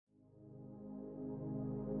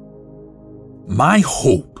My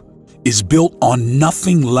hope is built on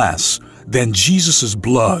nothing less than Jesus'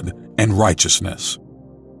 blood and righteousness.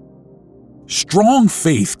 Strong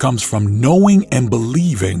faith comes from knowing and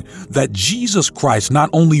believing that Jesus Christ not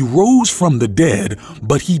only rose from the dead,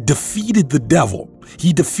 but he defeated the devil.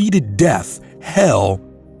 He defeated death, hell,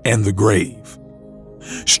 and the grave.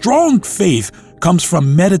 Strong faith comes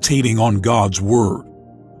from meditating on God's word.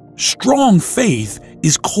 Strong faith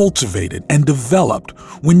is cultivated and developed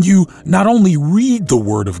when you not only read the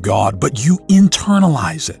word of God, but you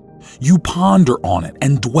internalize it. You ponder on it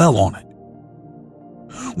and dwell on it.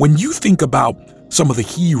 When you think about some of the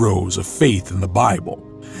heroes of faith in the Bible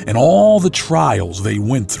and all the trials they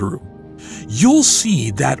went through, you'll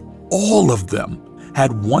see that all of them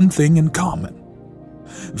had one thing in common.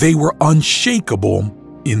 They were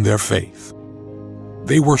unshakable in their faith.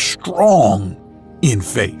 They were strong in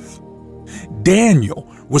faith. Daniel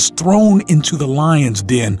was thrown into the lion's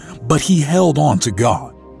den, but he held on to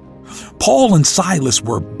God. Paul and Silas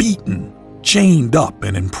were beaten, chained up,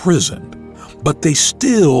 and imprisoned, but they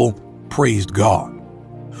still praised God.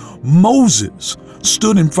 Moses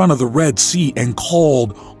stood in front of the Red Sea and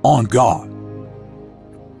called on God.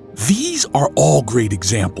 These are all great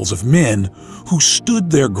examples of men who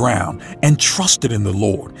stood their ground and trusted in the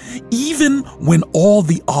Lord, even when all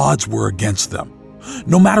the odds were against them.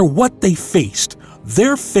 No matter what they faced,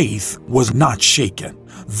 their faith was not shaken.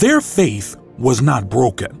 Their faith was not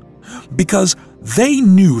broken, because they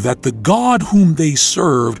knew that the God whom they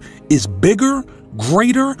served is bigger,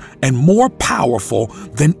 greater, and more powerful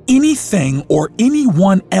than anything or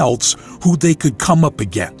anyone else who they could come up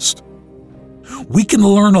against. We can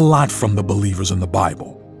learn a lot from the believers in the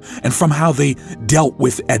Bible and from how they dealt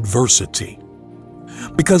with adversity.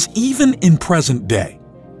 Because even in present day,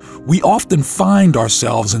 we often find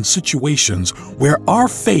ourselves in situations where our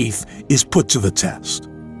faith is put to the test,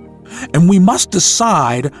 and we must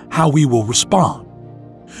decide how we will respond.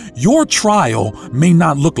 Your trial may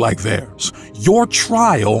not look like theirs. Your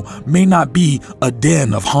trial may not be a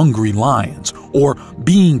den of hungry lions or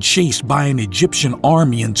being chased by an Egyptian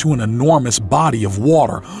army into an enormous body of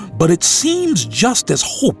water, but it seems just as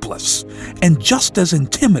hopeless and just as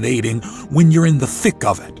intimidating when you're in the thick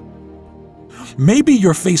of it. Maybe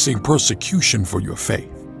you're facing persecution for your faith.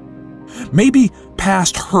 Maybe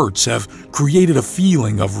past hurts have created a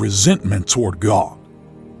feeling of resentment toward God.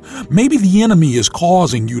 Maybe the enemy is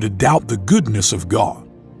causing you to doubt the goodness of God.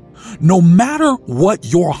 No matter what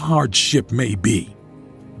your hardship may be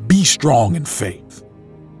strong in faith.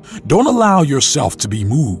 Don't allow yourself to be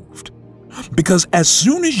moved, because as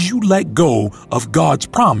soon as you let go of God's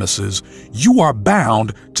promises, you are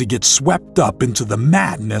bound to get swept up into the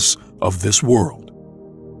madness of this world.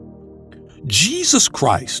 Jesus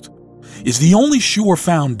Christ is the only sure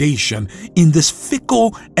foundation in this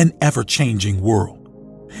fickle and ever-changing world.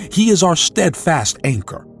 He is our steadfast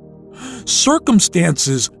anchor.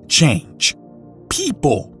 Circumstances change.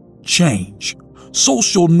 People change.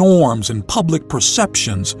 Social norms and public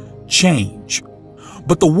perceptions change.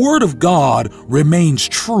 But the Word of God remains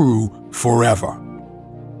true forever.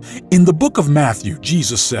 In the book of Matthew,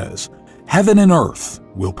 Jesus says, "Heaven and earth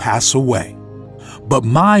will pass away, but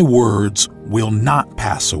my words will not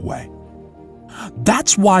pass away."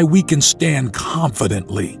 That's why we can stand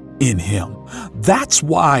confidently in Him. That's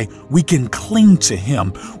why we can cling to Him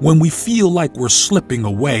when we feel like we're slipping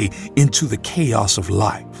away into the chaos of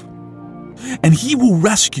life. And He will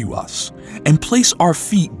rescue us and place our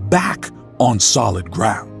feet back on solid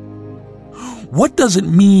ground. What does it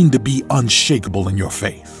mean to be unshakable in your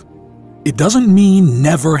faith? It doesn't mean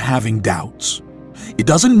never having doubts. It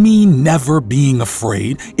doesn't mean never being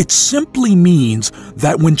afraid. It simply means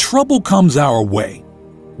that when trouble comes our way,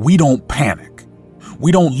 we don't panic.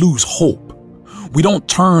 We don't lose hope. We don't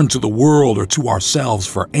turn to the world or to ourselves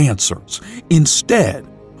for answers. Instead,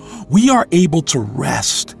 we are able to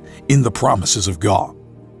rest in the promises of God.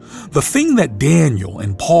 The thing that Daniel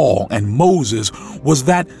and Paul and Moses was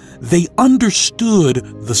that they understood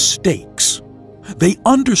the stakes. They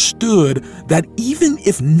understood that even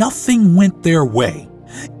if nothing went their way,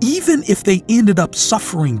 even if they ended up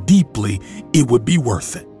suffering deeply, it would be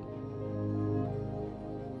worth it.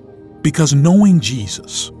 Because knowing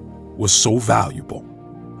Jesus was so valuable,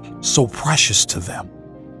 so precious to them.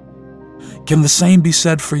 Can the same be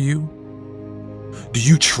said for you? Do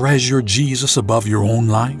you treasure Jesus above your own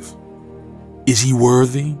life? Is He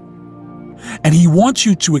worthy? And He wants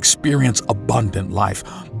you to experience abundant life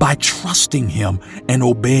by trusting Him and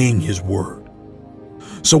obeying His word.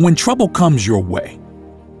 So when trouble comes your way,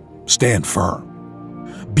 stand firm.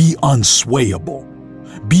 Be unswayable.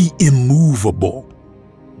 Be immovable.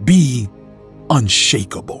 Be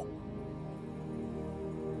unshakable.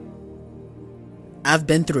 I've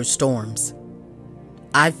been through storms.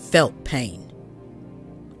 I've felt pain.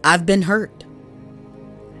 I've been hurt.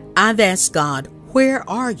 I've asked God, where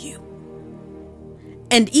are you?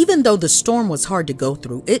 And even though the storm was hard to go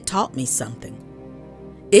through, it taught me something.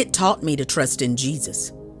 It taught me to trust in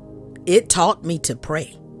Jesus. It taught me to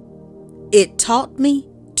pray. It taught me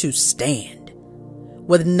to stand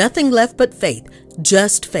with nothing left but faith,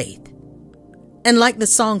 just faith. And like the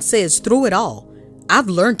song says, through it all, I've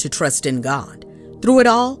learned to trust in God. Through it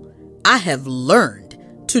all, I have learned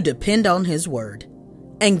to depend on His word.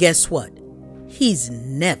 And guess what? He's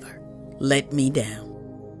never let me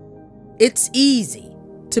down. It's easy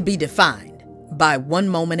to be defined by one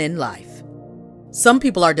moment in life. Some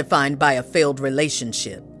people are defined by a failed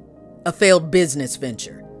relationship, a failed business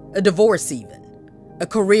venture, a divorce even, a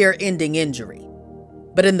career-ending injury.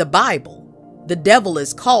 But in the Bible, the devil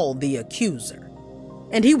is called the accuser,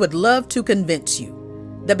 and he would love to convince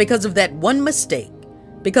you that because of that one mistake,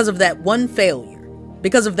 because of that one failure,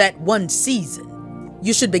 because of that one season,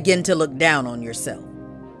 you should begin to look down on yourself.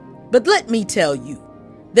 But let me tell you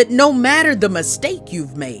that no matter the mistake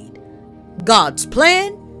you've made, God's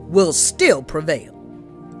plan will still prevail.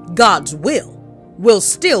 God's will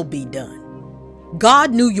still be done.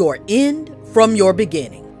 God knew your end from your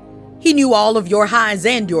beginning. He knew all of your highs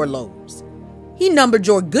and your lows. He numbered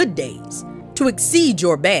your good days to exceed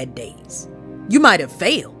your bad days. You might have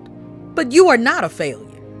failed, but you are not a failure.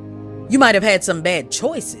 You might have had some bad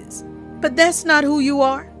choices, but that's not who you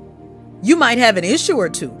are. You might have an issue or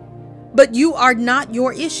two, but you are not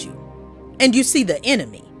your issue. And you see, the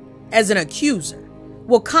enemy, as an accuser,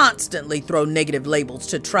 will constantly throw negative labels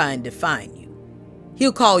to try and define you.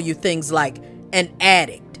 He'll call you things like an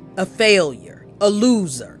addict, a failure, a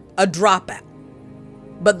loser, a dropout.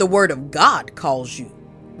 But the Word of God calls you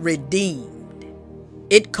redeemed.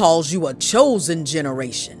 It calls you a chosen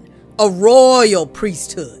generation, a royal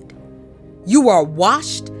priesthood. You are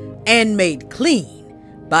washed and made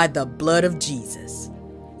clean by the blood of Jesus.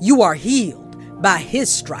 You are healed by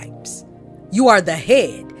His stripes. You are the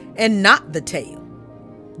head and not the tail.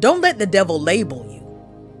 Don't let the devil label you.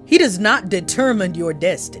 He does not determine your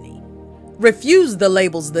destiny. Refuse the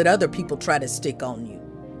labels that other people try to stick on you.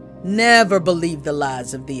 Never believe the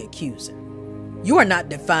lies of the accuser. You are not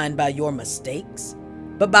defined by your mistakes,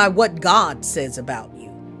 but by what God says about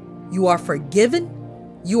you. You are forgiven.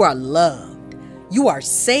 You are loved. You are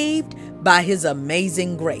saved by His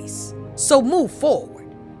amazing grace. So move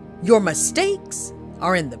forward. Your mistakes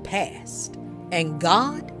are in the past, and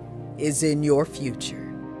God is in your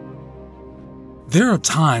future. There are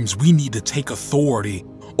times we need to take authority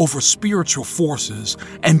over spiritual forces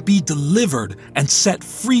and be delivered and set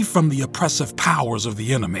free from the oppressive powers of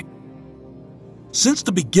the enemy. Since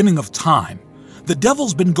the beginning of time, the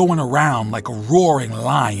devil's been going around like a roaring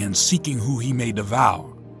lion seeking who he may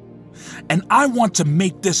devour. And I want to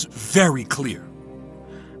make this very clear.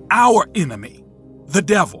 Our enemy, the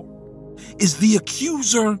devil, is the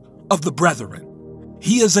accuser of the brethren.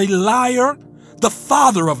 He is a liar, the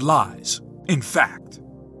father of lies, in fact.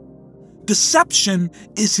 Deception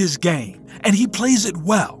is his game, and he plays it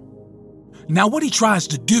well. Now, what he tries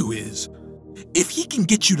to do is, if he can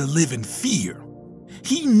get you to live in fear,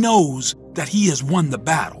 he knows that he has won the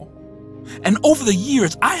battle. And over the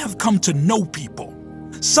years, I have come to know people,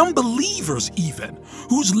 some believers even,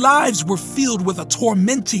 whose lives were filled with a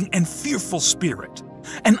tormenting and fearful spirit.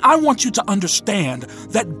 And I want you to understand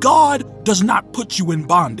that God does not put you in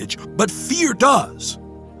bondage, but fear does.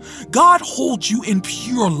 God holds you in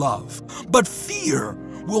pure love, but fear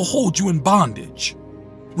will hold you in bondage.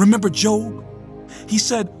 Remember Job? He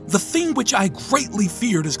said, "The thing which I greatly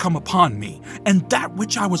feared is come upon me, and that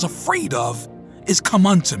which I was afraid of is come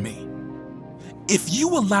unto me." If you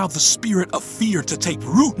allow the spirit of fear to take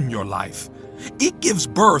root in your life, it gives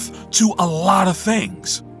birth to a lot of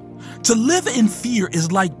things. To live in fear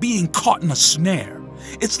is like being caught in a snare.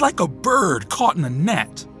 It's like a bird caught in a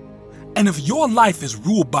net. And if your life is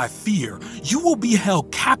ruled by fear, you will be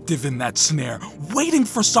held captive in that snare, waiting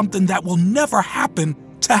for something that will never happen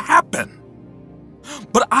to happen.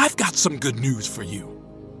 But I've got some good news for you.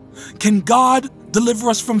 Can God deliver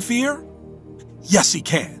us from fear? Yes, He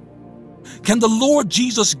can. Can the Lord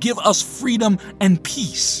Jesus give us freedom and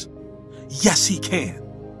peace? Yes, He can.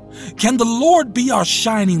 Can the Lord be our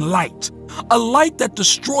shining light, a light that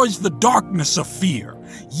destroys the darkness of fear?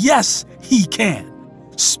 Yes, He can.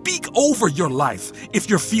 Speak over your life if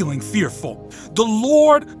you're feeling fearful. The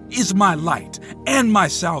Lord is my light and my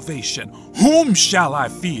salvation. Whom shall I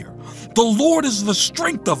fear? The Lord is the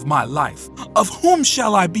strength of my life. Of whom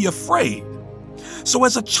shall I be afraid? So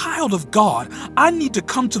as a child of God, I need to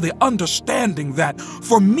come to the understanding that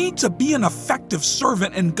for me to be an effective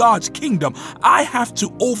servant in God's kingdom, I have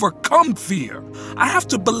to overcome fear. I have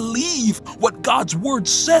to believe what God's word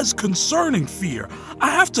says concerning fear. I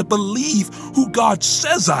have to believe who God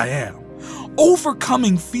says I am.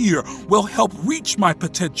 Overcoming fear will help reach my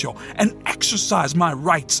potential and exercise my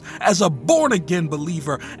rights as a born-again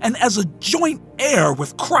believer and as a joint heir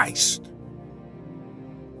with Christ.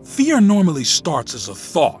 Fear normally starts as a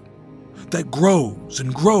thought that grows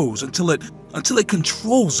and grows until it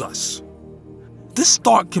controls us. This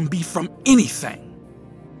thought can be from anything,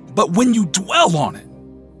 but when you dwell on it,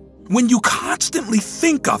 when you constantly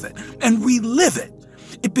think of it and relive it,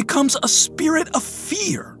 it becomes a spirit of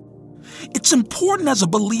fear. It's important as a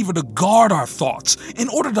believer to guard our thoughts in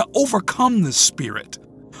order to overcome this spirit.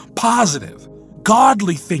 Positive,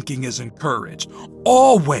 godly thinking is encouraged,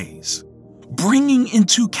 always. Bringing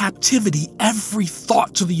into captivity every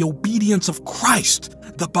thought to the obedience of Christ,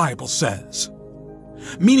 the Bible says.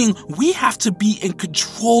 Meaning we have to be in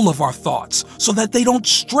control of our thoughts so that they don't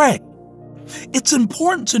stray. It's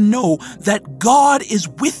important to know that God is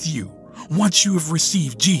with you once you have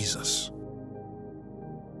received Jesus.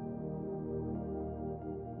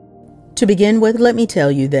 To begin with, let me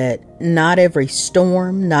tell you that not every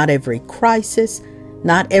storm, not every crisis,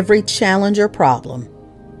 not every challenge or problem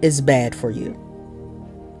is bad for you.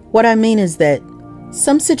 What I mean is that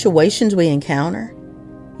some situations we encounter,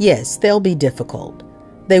 yes, they'll be difficult.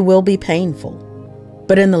 They will be painful.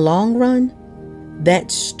 But in the long run,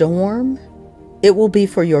 that storm, it will be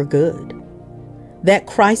for your good. That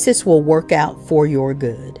crisis will work out for your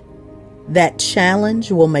good. That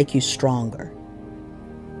challenge will make you stronger.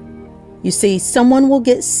 You see, someone will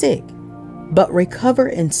get sick, but recover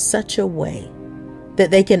in such a way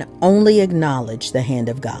that they can only acknowledge the hand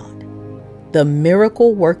of God, the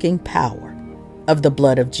miracle-working power of the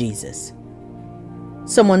blood of Jesus.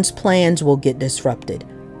 Someone's plans will get disrupted,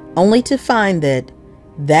 only to find that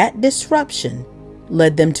that disruption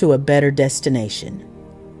led them to a better destination.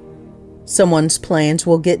 Someone's plans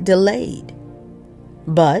will get delayed,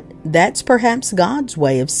 but that's perhaps God's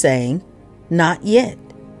way of saying, not yet.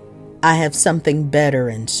 I have something better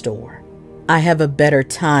in store. I have a better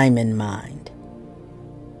time in mind.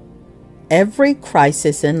 Every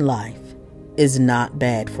crisis in life is not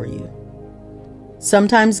bad for you.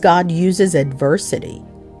 Sometimes God uses adversity.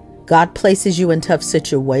 God places you in tough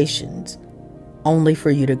situations only for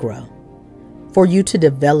you to grow, for you to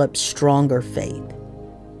develop stronger faith,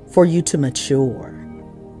 for you to mature.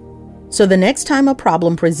 So the next time a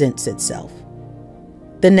problem presents itself,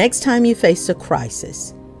 the next time you face a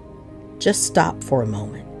crisis, just stop for a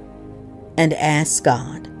moment and ask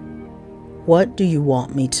God, what do you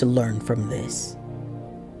want me to learn from this?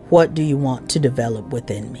 What do you want to develop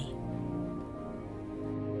within me?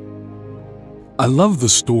 I love the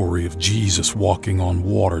story of Jesus walking on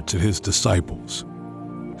water to his disciples.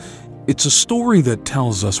 It's a story that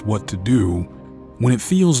tells us what to do when it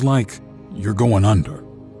feels like you're going under.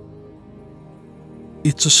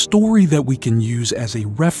 It's a story that we can use as a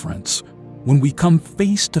reference when we come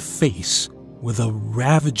face to face with a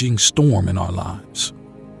ravaging storm in our lives.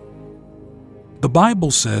 The Bible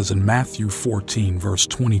says in Matthew 14, verse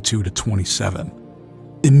 22 to 27,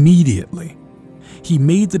 immediately he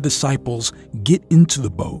made the disciples get into the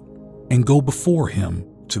boat and go before him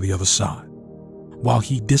to the other side, while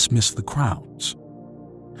he dismissed the crowds.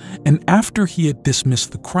 And after he had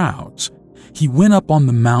dismissed the crowds, he went up on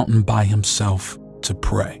the mountain by himself to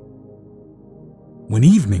pray. When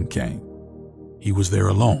evening came, he was there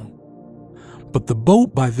alone. But the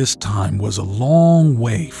boat by this time was a long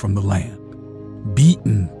way from the land,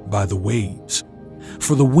 beaten by the waves,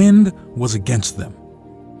 for the wind was against them.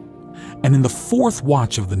 And in the fourth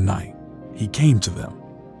watch of the night, he came to them,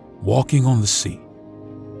 walking on the sea.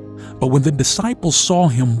 But when the disciples saw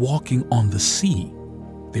him walking on the sea,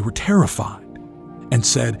 they were terrified and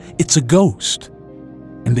said, "It's a ghost."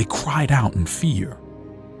 And they cried out in fear.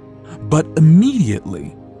 But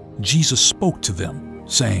immediately Jesus spoke to them,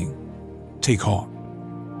 saying, "Take heart,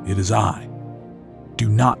 it is I. Do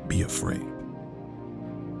not be afraid."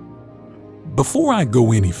 Before I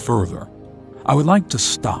go any further, I would like to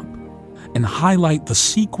stop and highlight the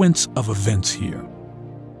sequence of events here.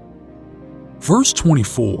 Verse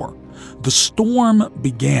 24, the storm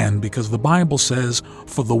began because the Bible says,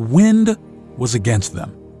 "For the wind was against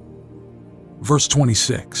them." Verse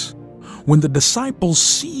 26, when the disciples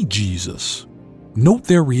see Jesus, note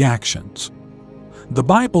their reactions. The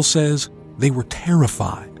Bible says they were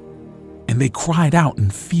terrified and they cried out in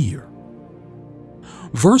fear.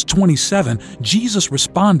 Verse 27, Jesus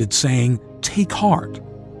responded saying, "Take heart,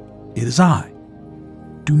 it is I.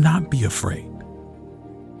 do not be afraid.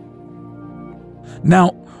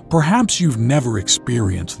 Now, perhaps you've never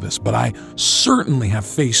experienced this, but I certainly have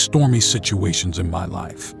faced stormy situations in my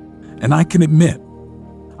life. And I can admit,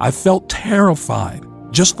 I felt terrified,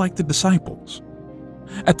 just like the disciples.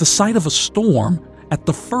 At the sight of a storm, at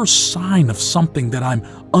the first sign of something that I'm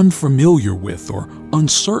unfamiliar with or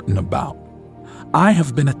uncertain about, I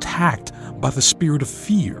have been attacked by the spirit of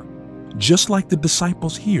fear, just like the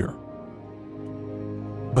disciples here.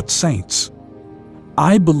 But saints,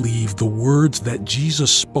 I believe the words that Jesus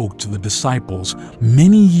spoke to the disciples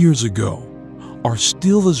many years ago are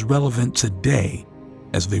still as relevant today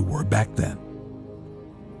as they were back then.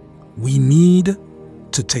 We need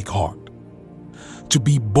to take heart, to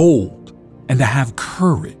be bold, and to have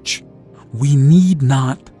courage. We need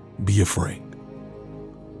not be afraid.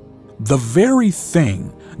 The very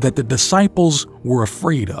thing that the disciples were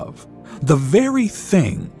afraid of, the very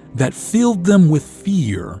thing that filled them with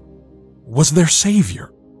fear, was their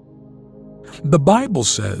Savior. The Bible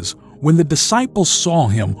says when the disciples saw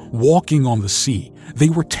him walking on the sea, they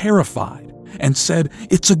were terrified and said,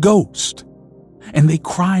 "It's a ghost." And they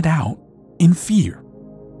cried out in fear.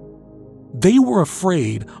 They were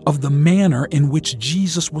afraid of the manner in which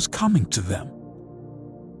Jesus was coming to them.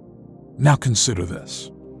 Now consider this.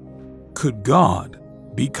 Could God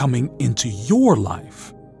be coming into your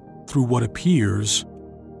life through what appears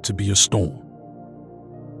to be a storm?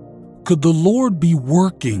 Could the Lord be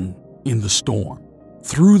working in the storm,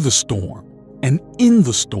 through the storm, and in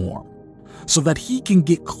the storm, so that he can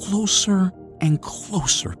get closer and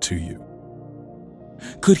closer to you?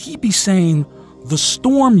 Could he be saying, the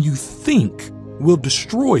storm you think will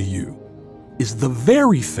destroy you is the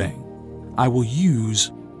very thing I will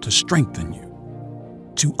use to strengthen you,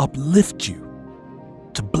 to uplift you,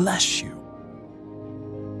 to bless you?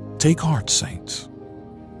 Take heart, saints.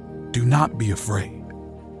 Do not be afraid.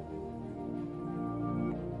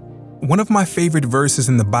 One of my favorite verses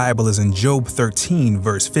in the Bible is in Job 13,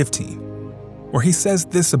 verse 15, where he says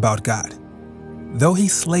this about God: "Though he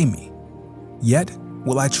slay me, yet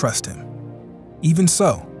will I trust him. Even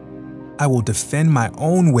so, I will defend my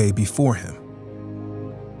own way before him."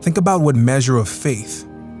 Think about what measure of faith,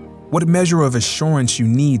 what measure of assurance you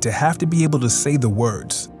need to have to be able to say the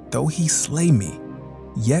words, "Though he slay me,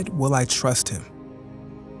 yet will I trust him."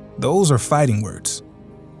 Those are fighting words.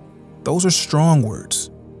 Those are strong words.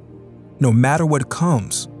 No matter what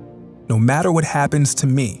comes, no matter what happens to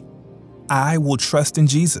me, I will trust in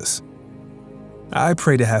Jesus. I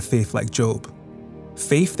pray to have faith like Job.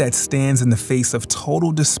 Faith that stands in the face of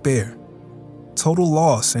total despair, total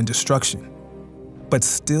loss and destruction, but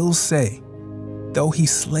still say, "Though he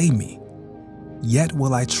slay me, yet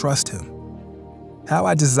will I trust him." How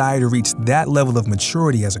I desire to reach that level of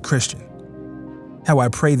maturity as a Christian. How I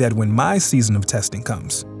pray that when my season of testing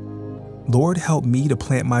comes, Lord, help me to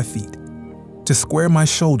plant my feet, to square my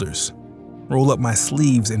shoulders, roll up my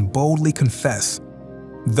sleeves, and boldly confess,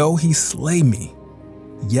 "Though he slay me,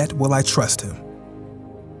 yet will I trust him."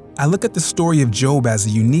 I look at the story of Job as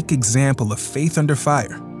a unique example of faith under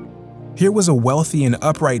fire. Here was a wealthy and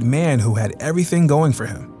upright man who had everything going for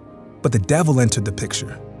him, but the devil entered the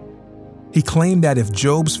picture. He claimed that if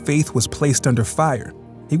Job's faith was placed under fire,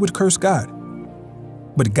 he would curse God.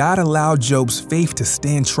 But God allowed Job's faith to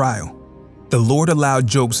stand trial. The Lord allowed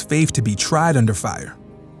Job's faith to be tried under fire,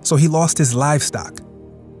 so he lost his livestock,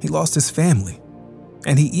 he lost his family,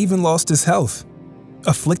 and he even lost his health,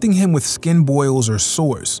 afflicting him with skin boils or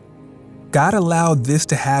sores. God allowed this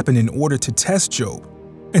to happen in order to test Job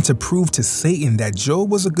and to prove to Satan that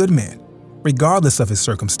Job was a good man, regardless of his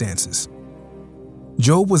circumstances.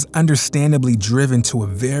 Job was understandably driven to a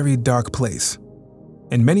very dark place,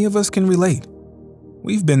 and many of us can relate.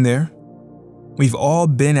 We've been there. We've all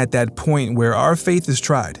been at that point where our faith is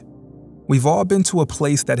tried. We've all been to a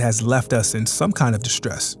place that has left us in some kind of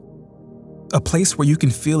distress. A place where you can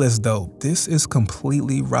feel as though this is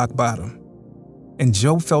completely rock bottom. And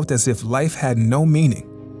Job felt as if life had no meaning.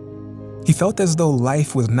 He felt as though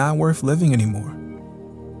life was not worth living anymore.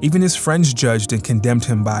 Even his friends judged and condemned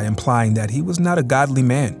him by implying that he was not a godly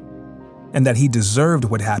man and that he deserved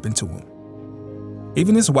what happened to him.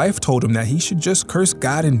 Even his wife told him that he should just curse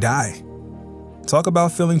God and die. Talk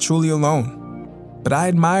about feeling truly alone. But I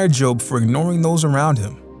admire Job for ignoring those around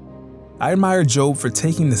him. I admire Job for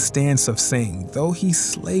taking the stance of saying, "Though he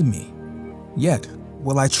slay me, yet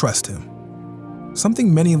will I trust him."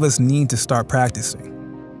 Something many of us need to start practicing.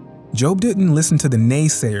 Job didn't listen to the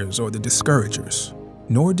naysayers or the discouragers,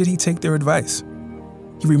 nor did he take their advice.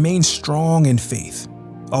 He remained strong in faith.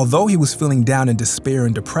 Although he was feeling down in despair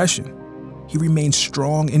and depression, he remained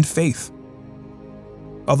strong in faith.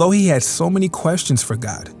 Although he had so many questions for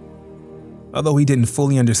God, although he didn't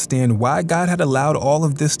fully understand why God had allowed all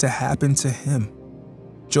of this to happen to him,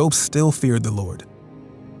 Job still feared the Lord.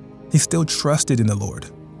 He still trusted in the Lord.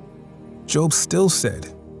 Job still said,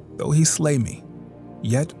 "Though he slay me,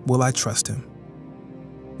 yet will I trust him."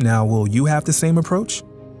 Now, will you have the same approach?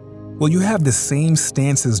 Will you have the same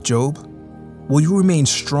stance as Job? Will you remain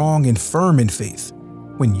strong and firm in faith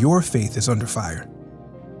when your faith is under fire?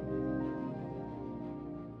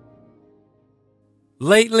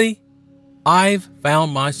 Lately, I've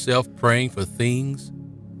found myself praying for things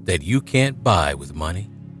that you can't buy with money.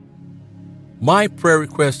 My prayer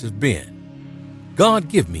request has been, God,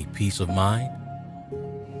 give me peace of mind.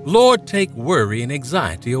 Lord, take worry and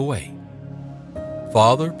anxiety away.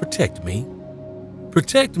 Father, protect me.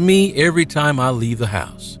 Protect me every time I leave the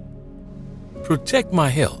house. Protect my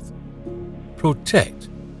health. Protect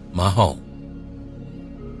my home.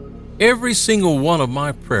 Every single one of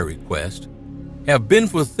my prayer requests have been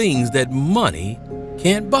for things that money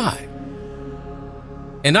can't buy.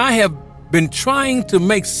 And I have been trying to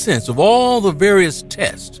make sense of all the various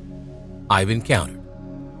tests I've encountered,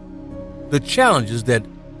 the challenges that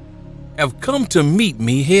have come to meet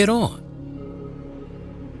me head on.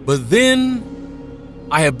 But then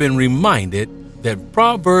I have been reminded that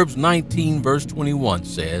Proverbs 19 verse 21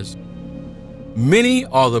 says, "Many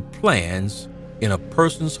are the plans in a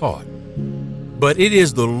person's heart, but it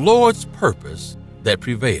is the Lord's purpose that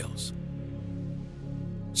prevails."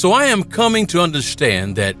 So I am coming to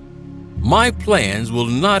understand that my plans will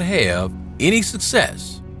not have any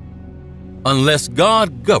success unless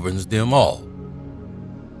God governs them all.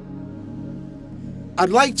 I'd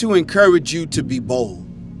like to encourage you to be bold.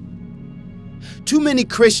 Too many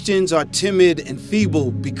Christians are timid and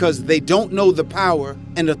feeble because they don't know the power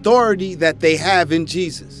and authority that they have in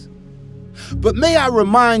Jesus. But may I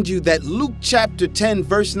remind you that Luke chapter 10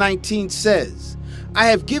 verse 19 says, "I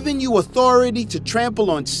have given you authority to trample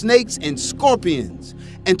on snakes and scorpions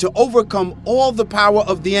and to overcome all the power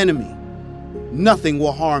of the enemy. Nothing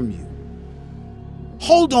will harm you."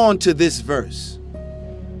 Hold on to this verse.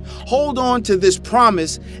 Hold on to this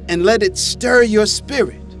promise and let it stir your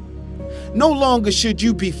spirit. No longer should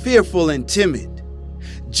you be fearful and timid.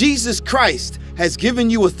 Jesus Christ has given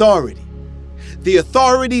you authority, the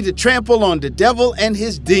authority to trample on the devil and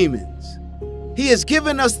his demons. He has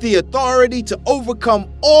given us the authority to overcome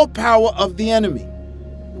all power of the enemy.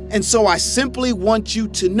 And so I simply want you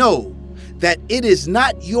to know that it is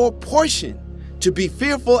not your portion to be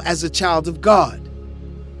fearful as a child of God.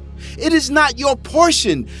 It is not your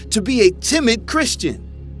portion to be a timid Christian.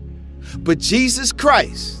 But Jesus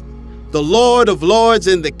Christ, the Lord of Lords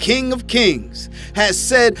and the King of Kings, has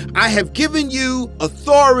said, "I have given you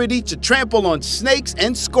authority to trample on snakes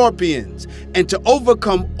and scorpions and to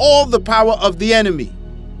overcome all the power of the enemy.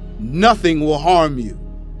 Nothing will harm you."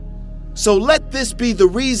 So let this be the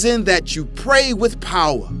reason that you pray with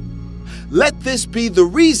power. Let this be the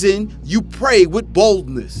reason you pray with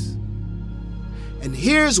boldness. And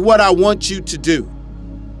here's what I want you to do.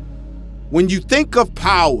 When you think of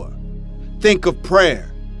power, think of prayer.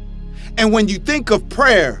 And when you think of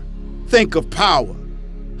prayer, think of power.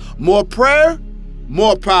 More prayer,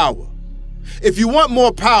 more power. If you want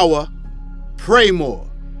more power, pray more.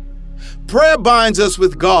 Prayer binds us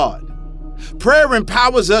with God. Prayer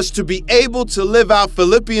empowers us to be able to live out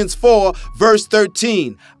Philippians 4 verse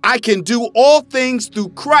 13. "I can do all things through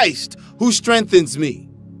Christ who strengthens me."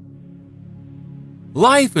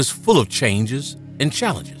 Life is full of changes and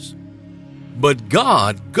challenges, but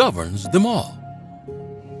God governs them all.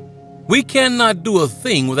 We cannot do a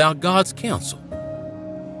thing without God's counsel,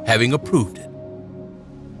 having approved it.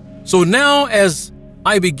 So now as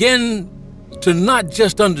I begin to not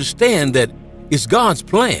just understand that it's God's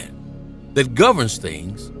plan that governs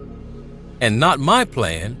things and not my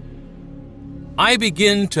plan, I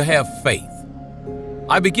begin to have faith.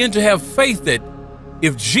 I begin to have faith that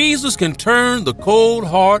if Jesus can turn the cold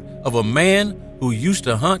heart of a man who used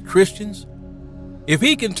to hunt Christians, if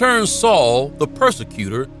he can turn Saul, the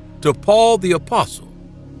persecutor, to Paul the apostle,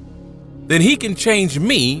 then he can change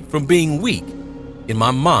me from being weak in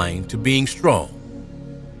my mind to being strong.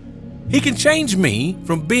 He can change me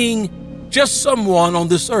from being just someone on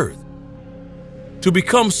this earth to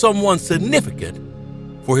become someone significant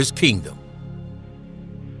for his kingdom.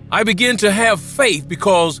 I begin to have faith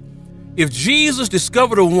because if Jesus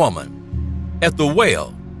discovered a woman at the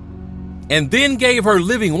well and then gave her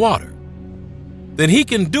living water, then he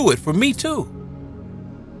can do it for me too.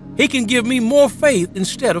 He can give me more faith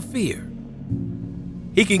instead of fear.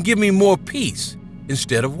 He can give me more peace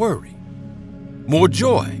instead of worry, more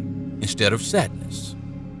joy instead of sadness.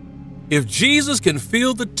 If Jesus can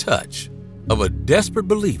feel the touch of a desperate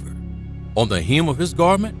believer on the hem of his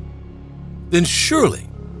garment, then surely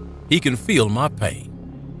he can feel my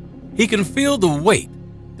pain. He can feel the weight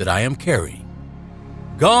that I am carrying.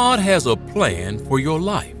 God has a plan for your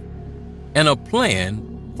life and a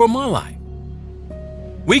plan for my life.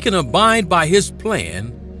 We can abide by his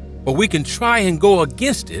plan, or we can try and go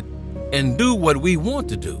against it and do what we want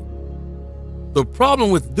to do. The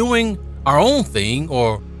problem with doing our own thing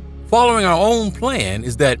or following our own plan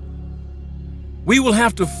is that we will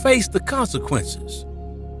have to face the consequences.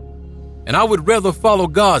 And I would rather follow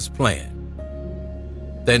God's plan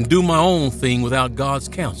than do my own thing without God's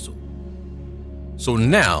counsel. So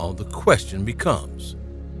now the question becomes,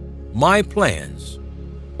 my plans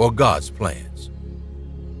or God's plans?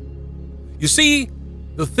 You see,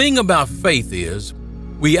 the thing about faith is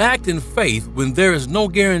we act in faith when there is no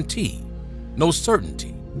guarantee, no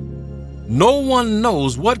certainty. No one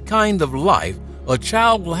knows what kind of life a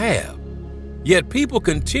child will have, yet people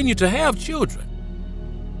continue to have children.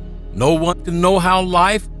 No one can know how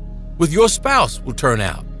life with your spouse will turn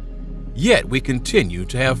out, yet we continue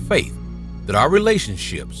to have faith that our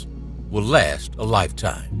relationships will last a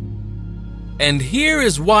lifetime. And here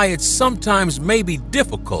is why it sometimes may be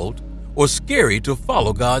difficult or scary to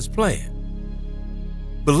follow God's plan.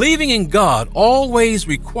 Believing in God always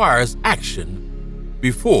requires action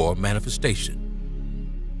before manifestation.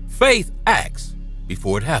 Faith acts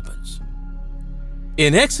before it happens.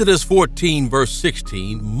 In Exodus 14, verse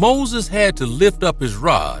 16, Moses had to lift up his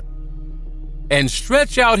rod and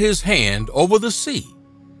stretch out his hand over the sea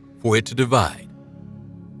for it to divide.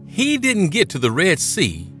 He didn't get to the Red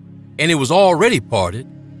Sea and it was already parted.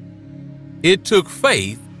 It took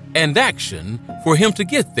faith and action for him to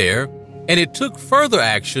get there, and it took further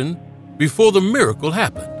action before the miracle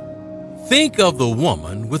happened. Think of the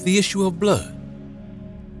woman with the issue of blood.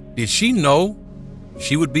 Did she know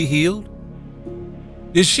she would be healed?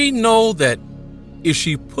 Did she know that if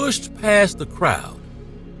she pushed past the crowd,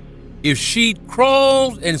 if she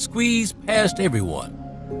crawled and squeezed past everyone,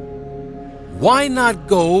 why not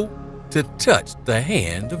go to touch the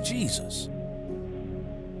hand of Jesus?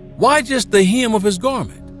 Why just the hem of his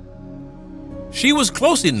garment? She was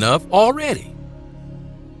close enough already.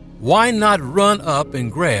 Why not run up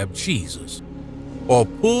and grab Jesus or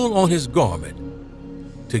pull on his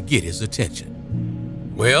garment to get his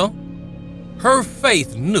attention? Well, her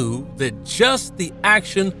faith knew that just the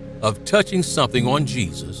action of touching something on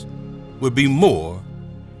Jesus would be more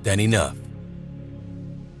than enough.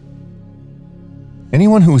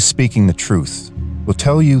 Anyone who is speaking the truth will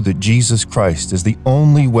tell you that Jesus Christ is the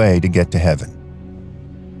only way to get to heaven.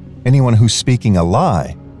 Anyone who's speaking a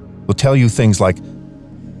lie will tell you things like,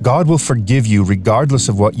 God will forgive you regardless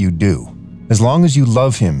of what you do, as long as you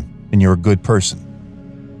love him and you're a good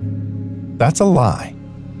person. That's a lie.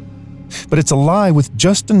 But it's a lie with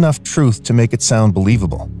just enough truth to make it sound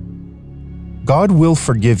believable. God will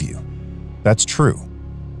forgive you. That's true.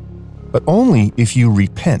 But only if you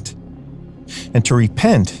repent. And to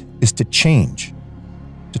repent is to change,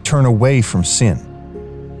 to turn away from sin.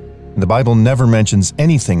 And the Bible never mentions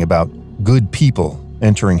anything about good people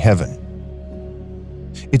entering heaven.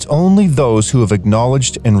 It's only those who have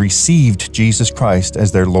acknowledged and received Jesus Christ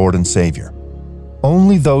as their Lord and Savior.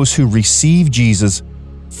 Only those who receive Jesus,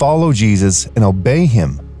 follow Jesus, and obey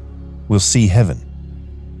him will see heaven.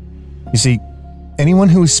 You see, anyone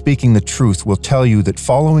who is speaking the truth will tell you that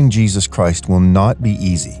following Jesus Christ will not be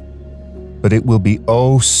easy, but it will be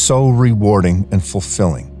oh so rewarding and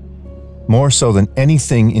fulfilling. More so than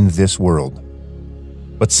anything in this world.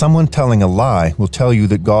 But someone telling a lie will tell you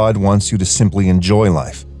that God wants you to simply enjoy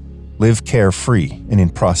life, live carefree and in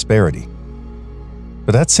prosperity.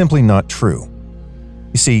 But that's simply not true.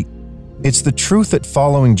 You see, it's the truth that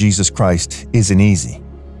following Jesus Christ isn't easy.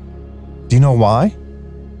 Do you know why?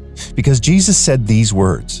 Because Jesus said these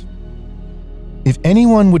words, "If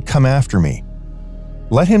anyone would come after me,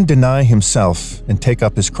 let him deny himself and take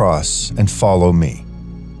up his cross and follow me."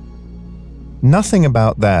 Nothing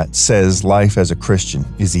about that says life as a Christian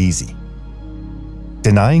is easy.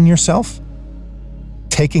 Denying yourself?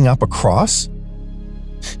 Taking up a cross?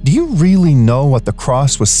 Do you really know what the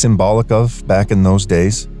cross was symbolic of back in those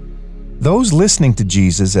days? Those listening to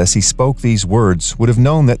Jesus as he spoke these words would have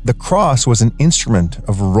known that the cross was an instrument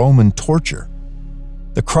of Roman torture.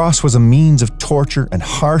 The cross was a means of torture and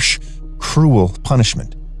harsh, cruel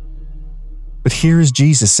punishment. But here is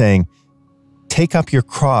Jesus saying, "Take up your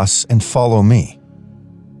cross and follow me."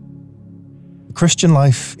 The Christian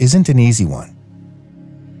life isn't an easy one.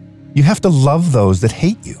 You have to love those that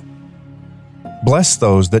hate you, bless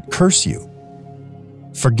those that curse you,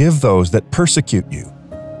 forgive those that persecute you,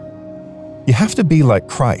 You have to be like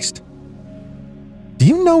Christ. Do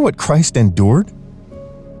you know what Christ endured?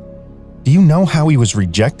 Do you know how he was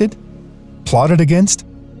rejected, plotted against,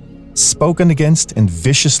 spoken against, and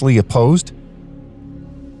viciously opposed?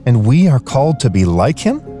 And we are called to be like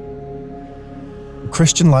him?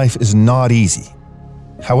 Christian life is not easy.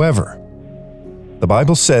 However, the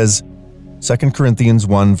Bible says, 2 Corinthians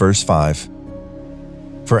 1 verse 5,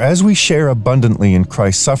 "For as we share abundantly in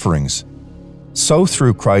Christ's sufferings, so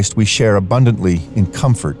through Christ we share abundantly in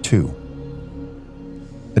comfort too."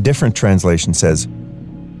 A different translation says,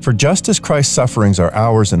 "For just as Christ's sufferings are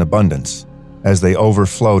ours in abundance, as they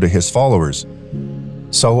overflow to his followers,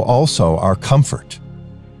 so also our comfort,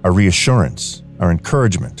 our reassurance, our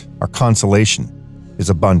encouragement, our consolation is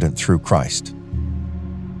abundant through Christ."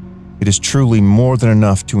 It is truly more than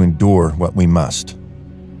enough to endure what we must.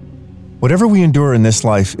 Whatever we endure in this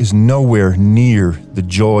life is nowhere near the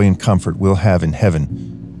joy and comfort we'll have in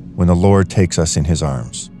heaven when the Lord takes us in his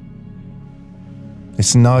arms.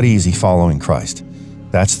 It's not easy following Christ.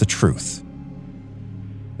 That's the truth.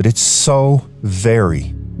 But it's so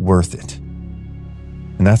very worth it.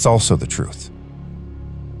 And that's also the truth.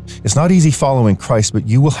 It's not easy following Christ, but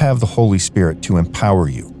you will have the Holy Spirit to empower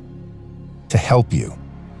you, to help you,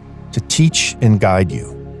 to teach and guide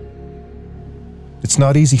you. It's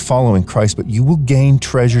not easy following Christ, but you will gain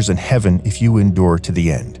treasures in heaven if you endure to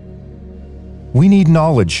the end. We need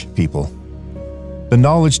knowledge, people. The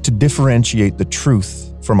knowledge to differentiate the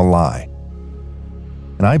truth from a lie.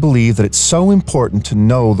 And I believe that it's so important to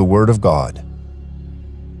know the Word of God.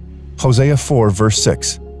 Hosea 4 verse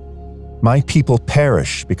 6, "My people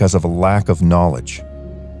perish because of a lack of knowledge."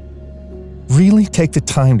 Really take the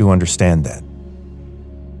time to understand that.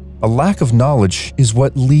 A lack of knowledge is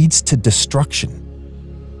what leads to destruction.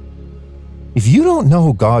 If you don't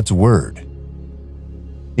know God's Word,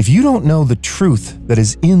 if you don't know the truth that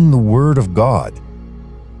is in the Word of God,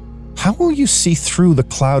 how will you see through the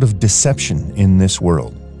cloud of deception in this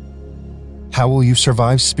world? How will you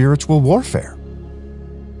survive spiritual warfare?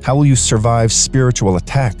 How will you survive spiritual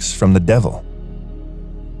attacks from the devil?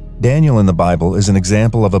 Daniel in the Bible is an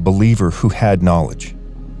example of a believer who had knowledge.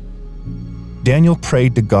 Daniel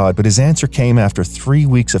prayed to God, but his answer came after 3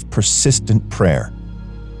 weeks of persistent prayer.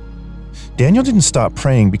 Daniel didn't stop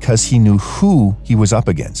praying because he knew who he was up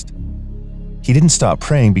against. He didn't stop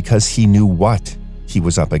praying because he knew what he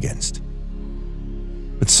was up against.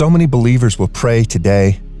 But so many believers will pray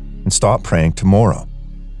today and stop praying tomorrow,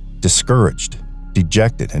 discouraged,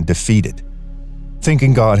 dejected, and defeated,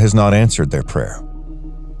 thinking God has not answered their prayer.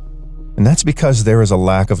 And that's because there is a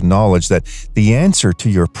lack of knowledge that the answer to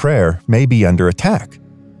your prayer may be under attack.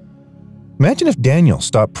 Imagine if Daniel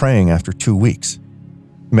stopped praying after 2 weeks.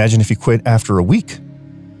 Imagine if he quit after a week.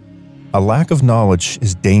 A lack of knowledge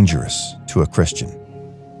is dangerous to a Christian.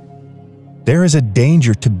 There is a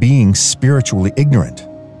danger to being spiritually ignorant.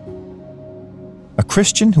 A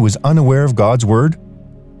Christian who is unaware of God's Word,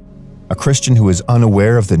 a Christian who is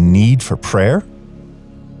unaware of the need for prayer,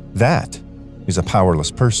 that is a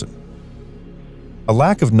powerless person. A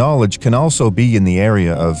lack of knowledge can also be in the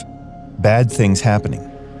area of bad things happening.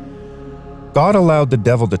 God allowed the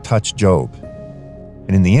devil to touch Job,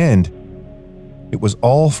 and in the end, it was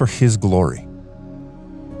all for his glory.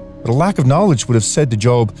 But a lack of knowledge would have said to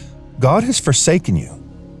Job, "God has forsaken you."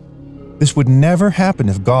 This would never happen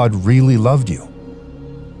if God really loved you.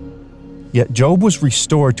 Yet Job was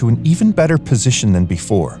restored to an even better position than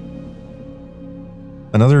before.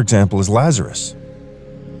 Another example is Lazarus.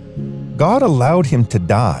 God allowed him to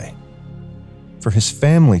die, for his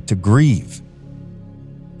family to grieve.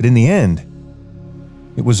 But in the end,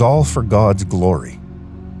 it was all for God's glory.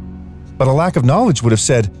 But a lack of knowledge would have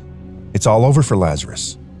said, "It's all over for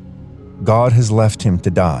Lazarus. God has left him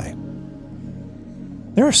to die."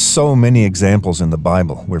 There are so many examples in the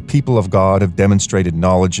Bible where people of God have demonstrated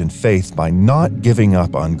knowledge and faith by not giving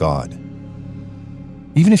up on God.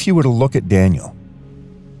 Even if you were to look at Daniel,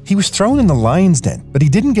 he was thrown in the lion's den, but he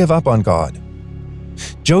didn't give up on God.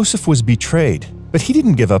 Joseph was betrayed, but he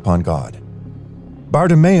didn't give up on God.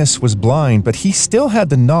 Bartimaeus was blind, but he still had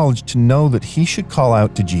the knowledge to know that he should call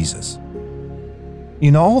out to Jesus.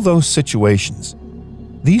 In all those situations,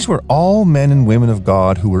 these were all men and women of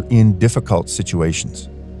God who were in difficult situations.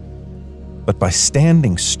 But by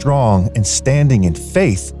standing strong and standing in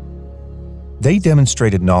faith, they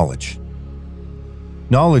demonstrated knowledge.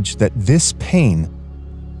 Knowledge that this pain,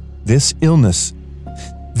 this illness,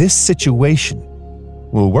 this situation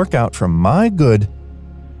will work out for my good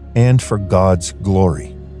and for God's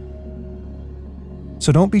glory.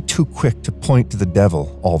 So don't be too quick to point to the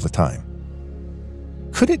devil all the time.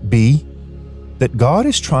 Could it be that God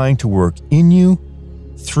is trying to work in you,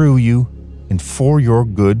 through you, and for your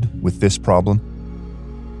good with this problem?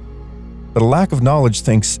 But a lack of knowledge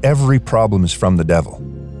thinks every problem is from the devil.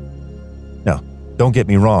 Now, don't get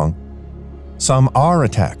me wrong. Some are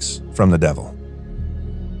attacks from the devil.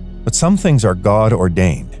 But some things are God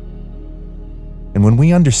ordained. And when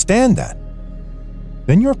we understand that,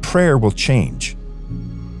 then your prayer will change.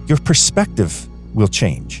 Your perspective will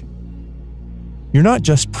change. You're not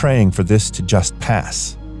just praying for this to just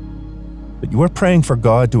pass, but you are praying for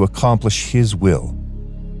God to accomplish His will.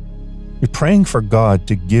 You're praying for God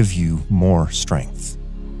to give you more strength.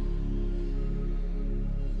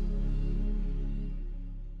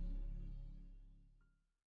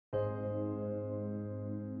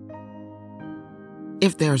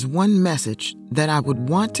 If there's one message that I would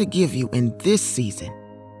want to give you in this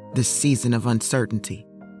season of uncertainty,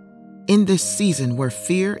 in this season where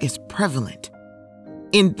fear is prevalent,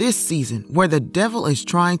 in this season where the devil is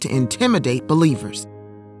trying to intimidate believers,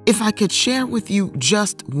 if I could share with you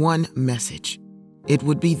just one message, it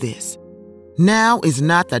would be this. Now is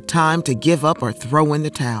not the time to give up or throw in the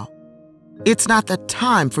towel. It's not the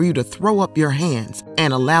time for you to throw up your hands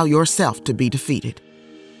and allow yourself to be defeated.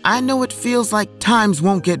 I know it feels like times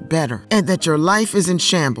won't get better and that your life is in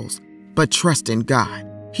shambles, but trust in God.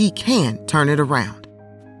 He can turn it around.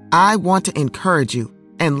 I want to encourage you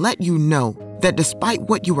and let you know that despite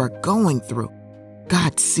what you are going through,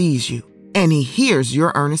 God sees you and He hears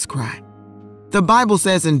your earnest cry. The Bible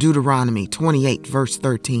says in Deuteronomy 28, verse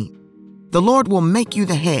 13, "The Lord will make you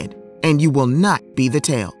the head, and you will not be the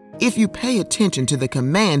tail. If you pay attention to the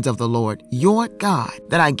commands of the Lord, your God,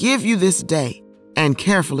 that I give you this day, and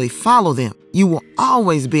carefully follow them, you will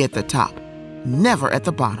always be at the top, never at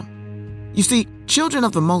the bottom." You see, children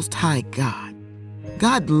of the Most High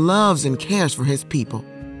God loves and cares for His people.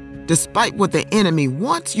 Despite what the enemy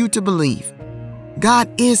wants you to believe, God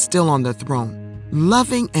is still on the throne,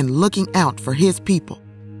 loving and looking out for His people.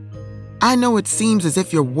 I know it seems as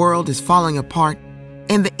if your world is falling apart,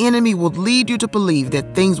 and the enemy will lead you to believe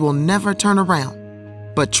that things will never turn around.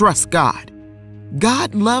 But trust God.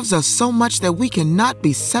 God loves us so much that we cannot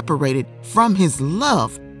be separated from His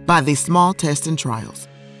love by these small tests and trials.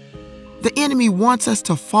 The enemy wants us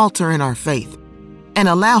to falter in our faith and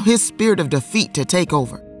allow his spirit of defeat to take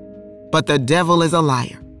over. But the devil is a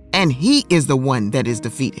liar, and he is the one that is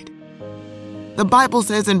defeated. The Bible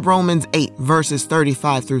says in Romans 8, verses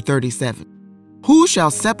 35 through 37, "Who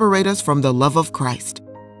shall separate us from the love of Christ?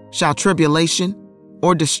 Shall tribulation,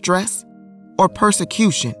 or distress, or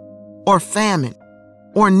persecution, or famine,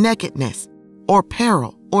 or nakedness, or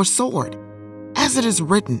peril, or sword? As it is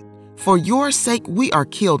written, for your sake we are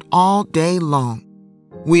killed all day long.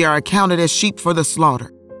 We are accounted as sheep for the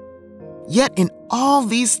slaughter. Yet in all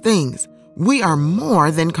these things we are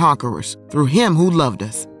more than conquerors through Him who loved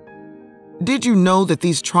us." Did you know that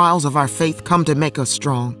these trials of our faith come to make us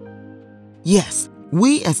strong? Yes,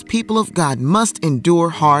 we as people of God must endure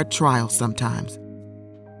hard trials sometimes.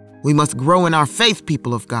 We must grow in our faith,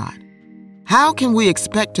 people of God. How can we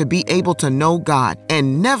expect to be able to know God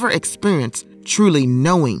and never experience truly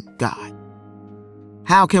knowing God?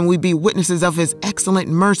 How can we be witnesses of His excellent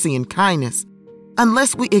mercy and kindness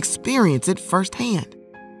unless we experience it firsthand?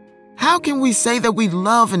 How can we say that we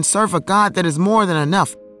love and serve a God that is more than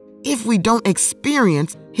enough if we don't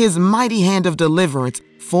experience His mighty hand of deliverance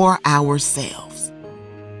for ourselves?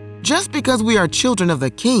 Just because we are children of the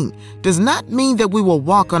King does not mean that we will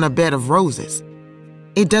walk on a bed of roses.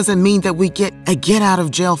 It doesn't mean that we get a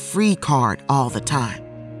get-out-of-jail-free card all the time.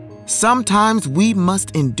 Sometimes we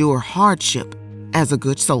must endure hardship as a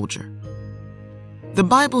good soldier. The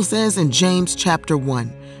Bible says in James chapter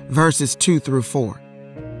 1, verses 2 through 4,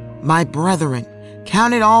 "My brethren,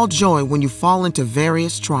 count it all joy when you fall into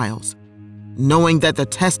various trials, knowing that the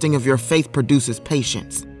testing of your faith produces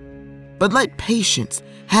patience. But let patience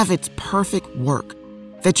have its perfect work,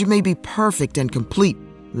 that you may be perfect and complete,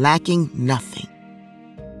 lacking nothing."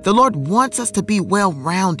 The Lord wants us to be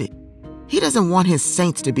well-rounded. He doesn't want His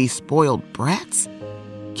saints to be spoiled brats.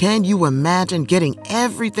 Can you imagine getting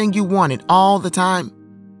everything you wanted all the time?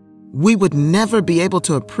 We would never be able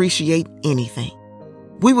to appreciate anything.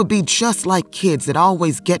 We would be just like kids that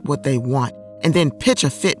always get what they want and then pitch a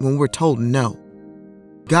fit when we're told no.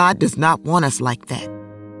 God does not want us like that.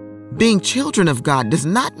 Being children of God does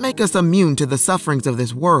not make us immune to the sufferings of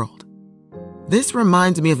this world. This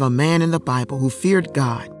reminds me of a man in the Bible who feared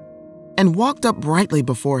God and walked uprightly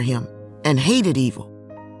before Him and hated evil.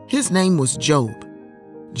 His name was Job.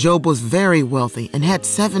 Job was very wealthy and had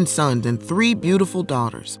 7 sons and 3 beautiful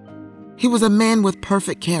daughters. He was a man with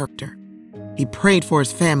perfect character. He prayed for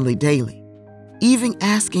his family daily, even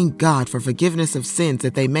asking God for forgiveness of sins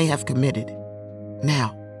that they may have committed.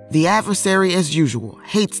 Now, The adversary, as usual,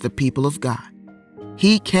 hates the people of God.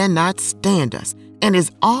 He cannot stand us and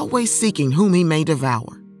is always seeking whom he may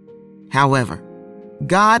devour. However,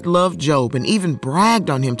 God loved Job and even bragged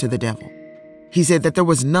on him to the devil. He said that there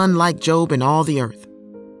was none like Job in all the earth.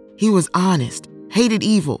 He was honest, hated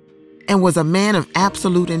evil, and was a man of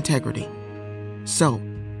absolute integrity. So,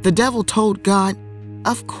 the devil told God,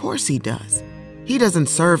 of course he does. He doesn't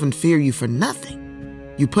serve and fear you for nothing.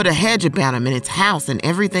 You put a hedge about him and his house and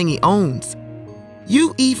everything he owns.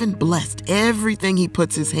 You even blessed everything he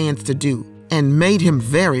puts his hands to do and made him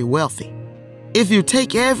very wealthy. If you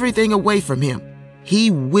take everything away from him,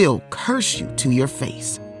 he will curse you to your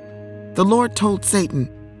face. The Lord told Satan,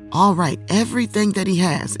 all right, everything that he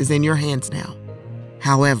has is in your hands now.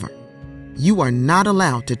 However, you are not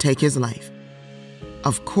allowed to take his life.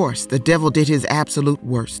 Of course, the devil did his absolute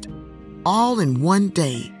worst. All in one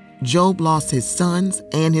day, Job lost his sons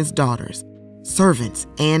and his daughters, servants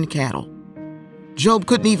and cattle. Job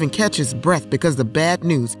couldn't even catch his breath because the bad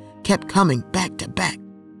news kept coming back to back.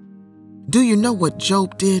 Do you know what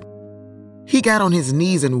Job did? He got on his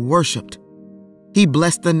knees and worshiped. He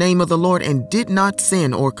blessed the name of the Lord and did not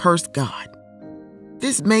sin or curse God.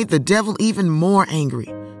 This made the devil even more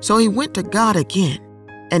angry, so he went to God again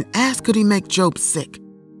and asked could he make Job sick.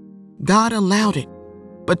 God allowed it,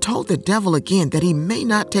 but told the devil again that he may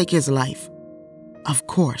not take his life. Of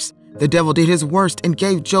course, the devil did his worst and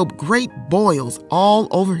gave Job great boils all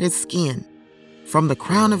over his skin, from the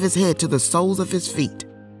crown of his head to the soles of his feet.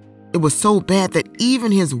 It was so bad that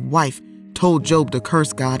even his wife told Job to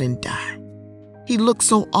curse God and die. He looked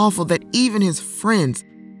so awful that even his friends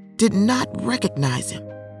did not recognize him.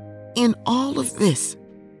 In all of this,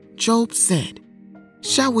 Job said,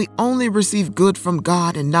 "Shall we only receive good from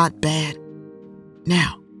God and not bad?"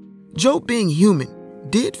 Now, Job, being human,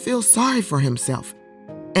 did feel sorry for himself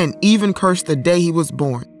and even cursed the day he was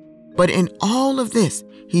born. But in all of this,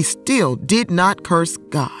 he still did not curse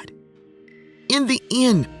God. In the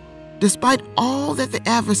end, despite all that the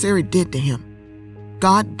adversary did to him,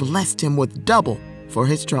 God blessed him with double for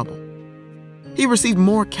his trouble. He received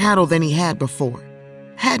more cattle than he had before,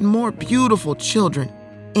 had more beautiful children,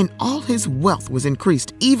 and all his wealth was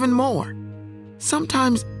increased even more.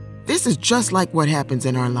 Sometimes this is just like what happens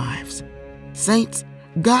in our lives. Saints,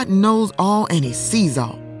 God knows all and he sees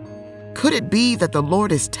all. Could it be that the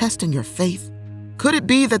Lord is testing your faith? Could it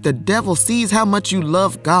be that the devil sees how much you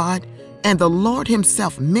love God and the Lord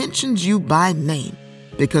himself mentions you by name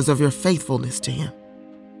because of your faithfulness to him?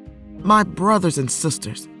 My brothers and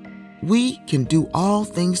sisters, we can do all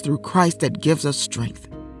things through Christ that gives us strength.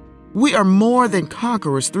 We are more than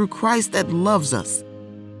conquerors through Christ that loves us.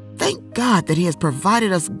 Thank God that he has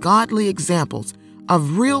provided us godly examples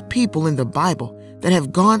of real people in the Bible that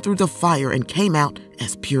have gone through the fire and came out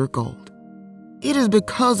as pure gold. It is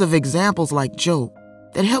because of examples like Job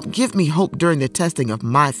that help give me hope during the testing of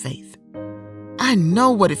my faith. I know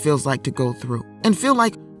what it feels like to go through and feel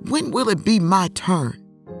like, when will it be my turn?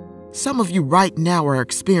 Some of you right now are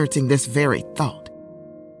experiencing this very thought.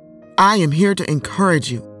 I am here to encourage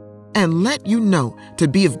you and let you know to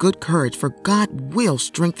be of good courage, for God will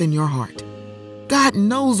strengthen your heart. God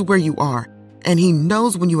knows where you are, and he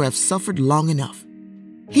knows when you have suffered long enough.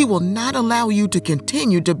 He will not allow you to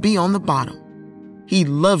continue to be on the bottom. He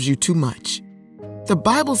loves you too much. The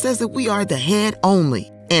Bible says that we are the head only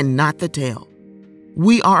and not the tail.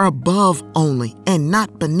 We are above only and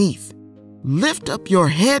not beneath. Lift up your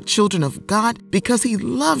head, children of God, because he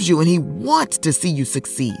loves you and he wants to see you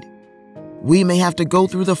succeed. We may have to go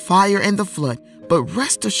through the fire and the flood, but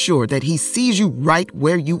rest assured that he sees you right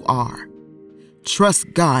where you are. Trust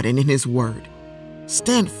God and in his word.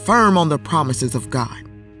 Stand firm on the promises of God.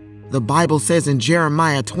 The Bible says in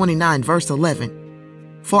Jeremiah 29, verse 11,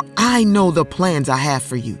 "For I know the plans I have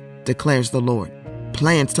for you, declares the Lord,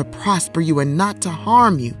 plans to prosper you and not to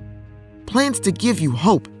harm you, plans to give you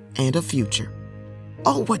hope and a future."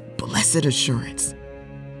 Oh, what blessed assurance.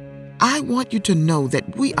 I want you to know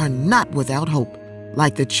that we are not without hope,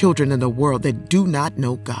 like the children in the world that do not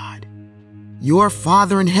know God. Your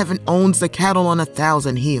Father in heaven owns the cattle on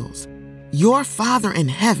 1,000 hills. Your Father in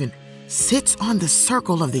heaven sits on the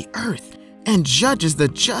circle of the earth and judges the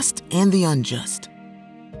just and the unjust.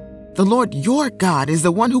 The Lord your God is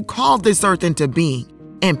the one who called this earth into being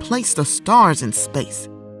and placed the stars in space.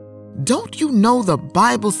 Don't you know the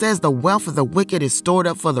Bible says the wealth of the wicked is stored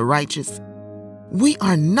up for the righteous? We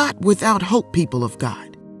are not without hope, people of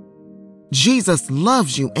God. Jesus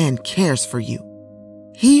loves you and cares for you.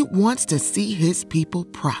 He wants to see his people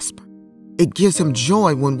prosper. It gives him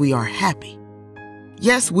joy when we are happy.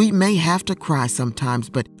 Yes, we may have to cry sometimes,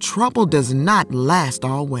 but trouble does not last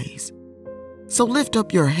always. So lift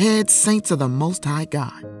up your heads, saints of the Most High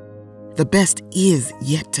God. The best is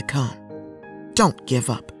yet to come. Don't give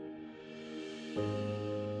up.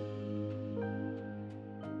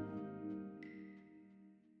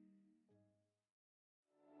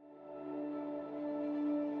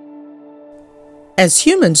 As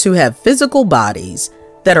humans who have physical bodies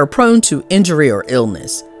that are prone to injury or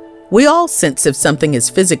illness, we all sense if something is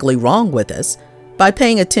physically wrong with us by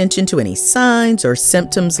paying attention to any signs or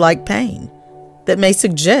symptoms like pain that may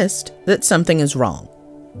suggest that something is wrong.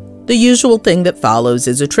 The usual thing that follows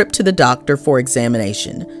is a trip to the doctor for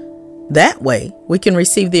examination. That way, we can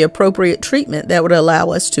receive the appropriate treatment that would allow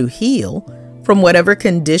us to heal from whatever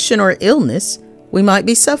condition or illness we might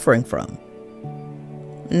be suffering from.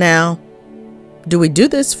 Now, do we do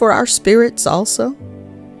this for our spirits also?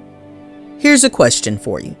 Here's a question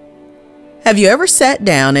for you. Have you ever sat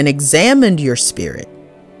down and examined your spirit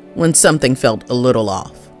when something felt a little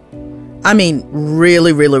off? I mean,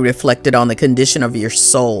 really reflected on the condition of your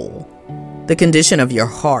soul, the condition of your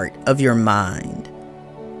heart, of your mind.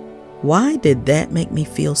 Why did that make me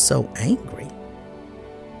feel so angry?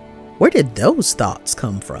 Where did those thoughts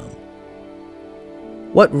come from?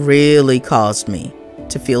 What really caused me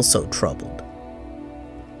to feel so troubled?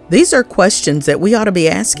 These are questions that we ought to be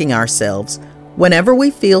asking ourselves whenever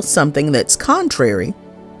we feel something that's contrary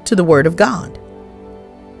to the Word of God.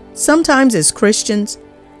 Sometimes as Christians,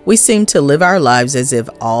 we seem to live our lives as if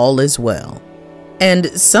all is well, and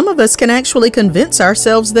some of us can actually convince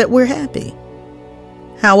ourselves that we're happy.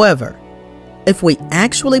 However, if we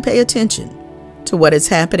actually pay attention to what is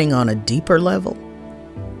happening on a deeper level,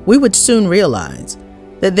 we would soon realize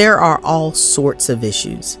that there are all sorts of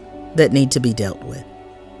issues that need to be dealt with.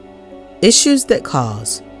 Issues that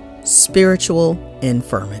cause spiritual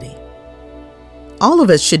infirmity. All of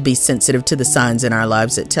us should be sensitive to the signs in our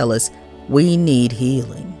lives that tell us we need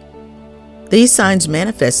healing. These signs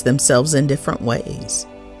manifest themselves in different ways.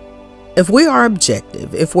 If we are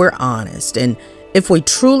objective, if we're honest, and if we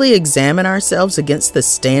truly examine ourselves against the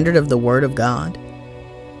standard of the Word of God,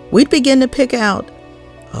 we'd begin to pick out,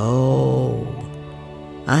 oh,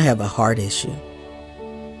 I have a heart issue.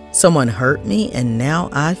 Someone hurt me and now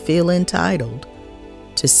I feel entitled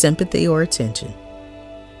to sympathy or attention.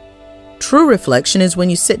 True reflection is when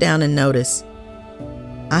you sit down and notice,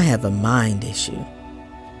 I have a mind issue.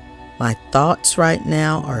 My thoughts right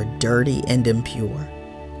now are dirty and impure.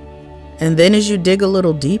 And then as you dig a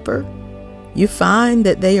little deeper, you find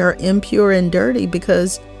that they are impure and dirty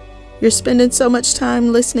because you're spending so much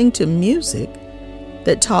time listening to music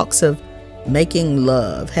that talks of making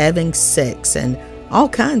love, having sex, and all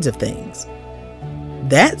kinds of things.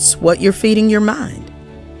 That's what you're feeding your mind.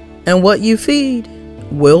 And what you feed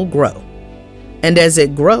will grow. And as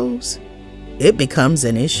it grows, it becomes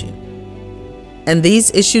an issue. And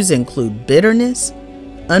these issues include bitterness,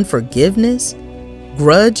 unforgiveness,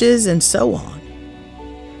 grudges, and so on.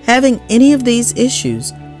 Having any of these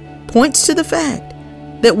issues points to the fact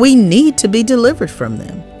that we need to be delivered from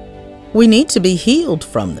them. We need to be healed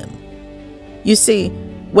from them. You see,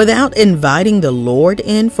 without inviting the Lord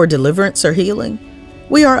in for deliverance or healing,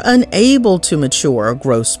 we are unable to mature or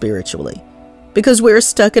grow spiritually because we are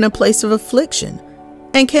stuck in a place of affliction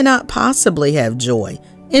and cannot possibly have joy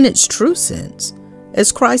in its true sense,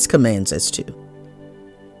 as Christ commands us to.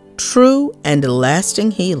 True and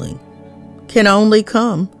lasting healing can only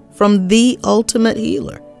come from the ultimate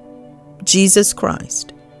healer, Jesus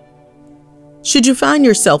Christ. Should you find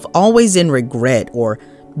yourself always in regret or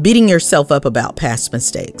beating yourself up about past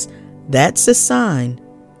mistakes, that's a sign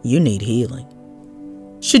you need healing.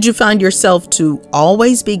 Should you find yourself to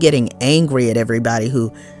always be getting angry at everybody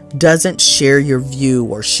who doesn't share your view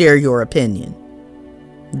or share your opinion,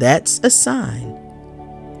 that's a sign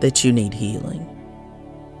that you need healing.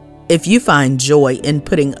 If you find joy in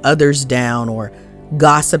putting others down or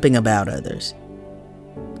gossiping about others,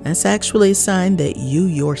 that's actually a sign that you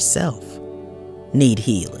yourself need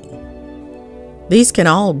healing. These can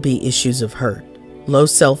all be issues of hurt, low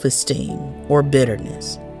self-esteem, or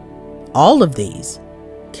bitterness. All of these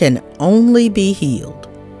can only be healed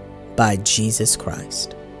by Jesus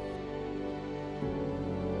Christ.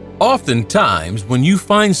 Oftentimes, when you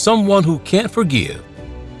find someone who can't forgive,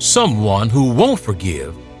 someone who won't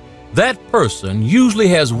forgive, that person usually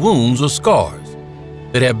has wounds or scars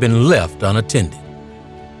that have been left unattended.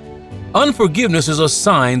 Unforgiveness is a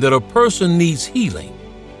sign that a person needs healing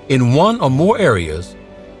in one or more areas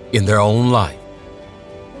in their own life.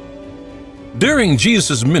 During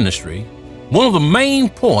Jesus' ministry, one of the main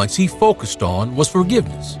points he focused on was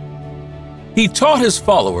forgiveness. He taught his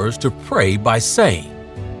followers to pray by saying,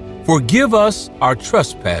 "Forgive us our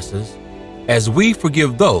trespasses as we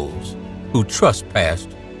forgive those who trespassed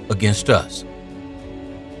against us.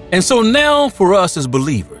 And so now for us as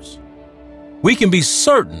believers, we can be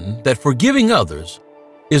certain that forgiving others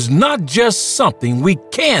is not just something we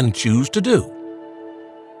can choose to do.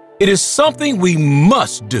 It is something we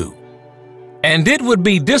must do. And it would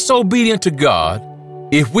be disobedient to God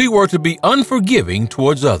if we were to be unforgiving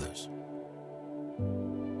towards others.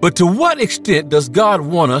 But to what extent does God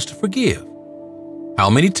want us to forgive? How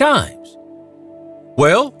many times?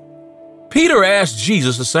 Well, Peter asked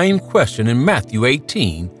Jesus the same question in Matthew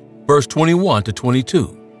 18, verse 21 to 22,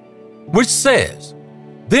 which says,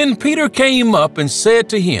 "Then Peter came up and said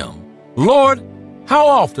to him, 'Lord, how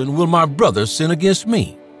often will my brother sin against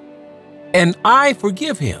me, and I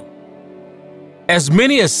forgive him? As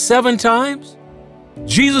many as 7 times?'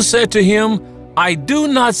 Jesus said to him, 'I do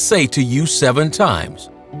not say to you 7 times,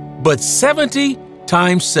 but 70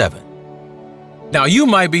 times 7. Now you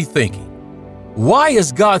might be thinking, why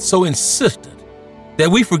is God so insistent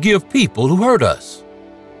that we forgive people who hurt us?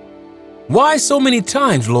 Why so many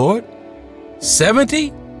times, Lord?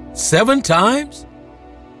 77 times?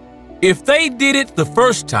 If they did it the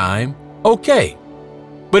first time, okay.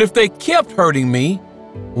 But if they kept hurting me,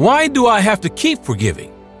 why do I have to keep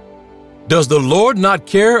forgiving? Does the Lord not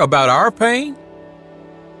care about our pain?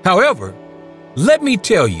 However, let me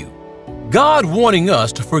tell you, God wanting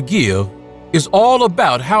us to forgive is all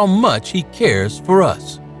about how much He cares for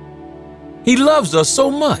us. He loves us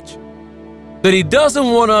so much that He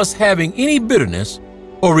doesn't want us having any bitterness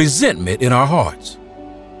or resentment in our hearts,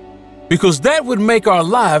 because that would make our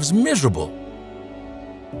lives miserable.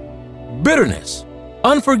 Bitterness,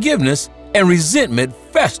 unforgiveness, and resentment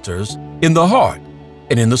festers in the heart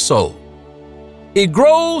and in the soul. It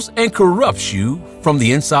grows and corrupts you from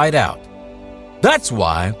the inside out. That's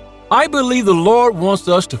why I believe the Lord wants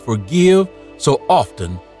us to forgive so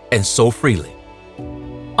often and so freely.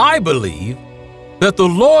 I believe that the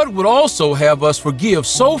Lord would also have us forgive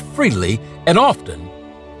so freely and often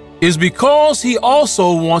is because He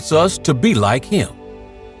also wants us to be like Him.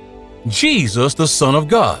 Jesus, the Son of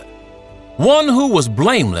God, one who was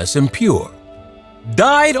blameless and pure,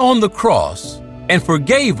 died on the cross and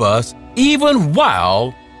forgave us even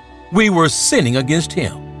while we were sinning against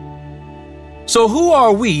Him. So who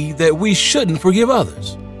are we that we shouldn't forgive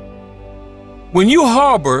others? When you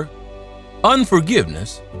harbor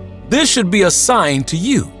unforgiveness, this should be a sign to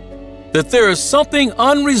you that there is something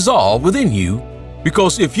unresolved within you,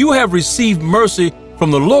 because if you have received mercy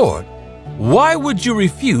from the Lord, why would you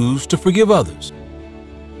refuse to forgive others?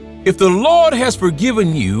 If the Lord has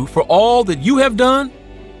forgiven you for all that you have done,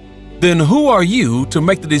 then who are you to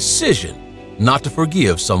make the decision not to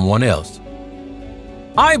forgive someone else?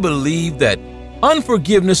 I believe that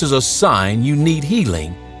unforgiveness is a sign you need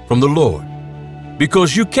healing from the Lord,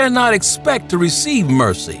 because you cannot expect to receive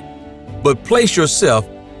mercy, but place yourself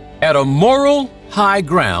at a moral high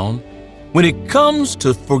ground when it comes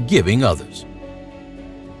to forgiving others.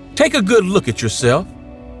 Take a good look at yourself.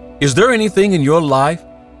 Is there anything in your life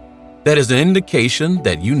that is an indication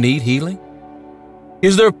that you need healing?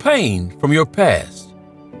 Is there pain from your past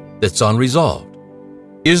that's unresolved?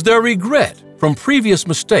 Is there regret from previous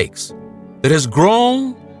mistakes that has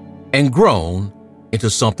grown and grown into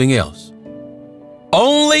something else?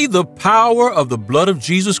 Only the power of the blood of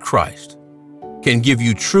Jesus Christ can give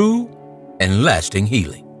you true and lasting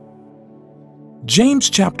healing. James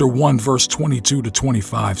chapter 1 verse 22 to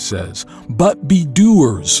 25 says, "But be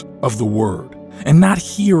doers of the word, and not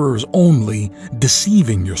hearers only,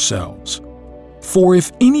 deceiving yourselves. For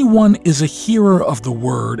if anyone is a hearer of the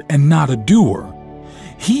word and not a doer,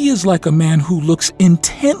 he is like a man who looks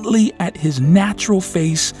intently at his natural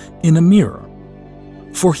face in a mirror.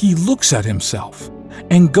 For he looks at himself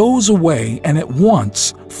and goes away and at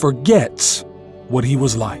once forgets what he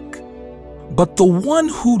was like. But the one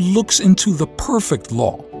who looks into the perfect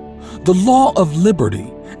law, the law of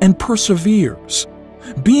liberty, and perseveres,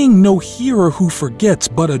 being no hearer who forgets,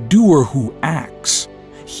 but a doer who acts,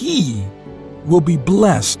 he will be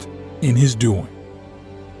blessed in his doing."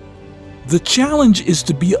 The challenge is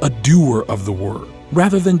to be a doer of the word,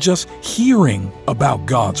 rather than just hearing about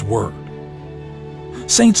God's word.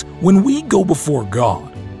 Saints, when we go before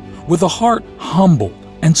God with a heart humbled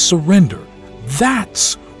and surrendered,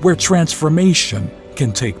 that's where transformation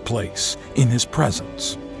can take place in His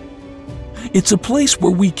presence. It's a place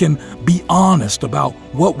where we can be honest about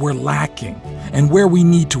what we're lacking and where we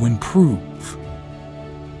need to improve.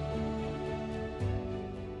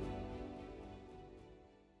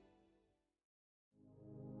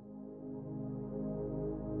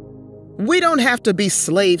 We don't have to be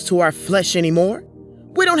slaves to our flesh anymore.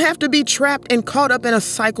 We don't have to be trapped and caught up in a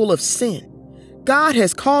cycle of sin. God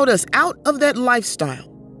has called us out of that lifestyle,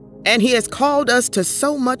 and He has called us to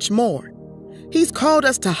so much more. He's called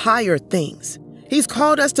us to higher things. He's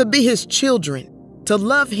called us to be His children, to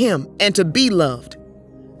love Him and to be loved.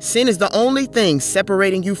 Sin is the only thing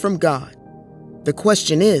separating you from God. The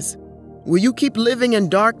question is, will you keep living in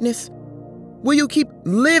darkness? Will you keep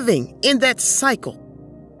living in that cycle?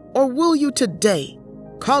 Or will you today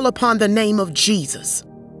call upon the name of Jesus?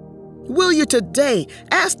 Will you today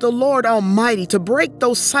ask the Lord Almighty to break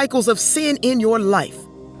those cycles of sin in your life?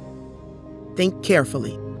 Think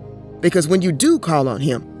carefully, because when you do call on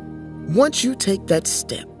Him, once you take that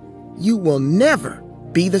step, you will never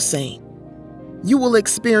be the same. You will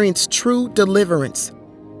experience true deliverance,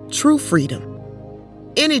 true freedom.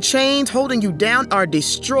 Any chains holding you down are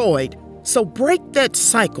destroyed, so break that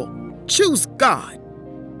cycle. Choose God.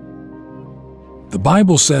 The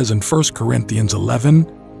Bible says in 1 Corinthians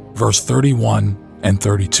 11, verse 31 and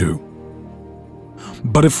 32,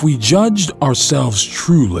 "But if we judged ourselves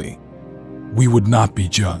truly, we would not be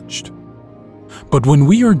judged. But when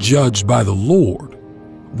we are judged by the Lord,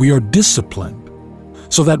 we are disciplined,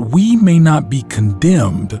 so that we may not be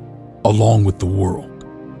condemned along with the world."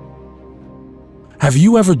 Have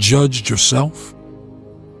you ever judged yourself?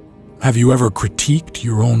 Have you ever critiqued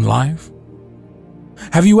your own life?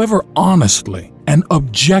 Have you ever honestly and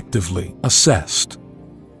objectively assessed,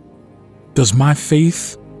 does my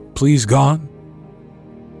faith please God?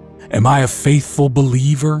 Am I a faithful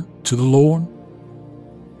believer to the Lord?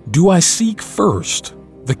 Do I seek first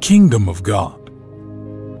the kingdom of God?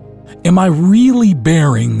 Am I really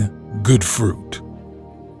bearing good fruit?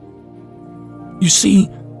 You see,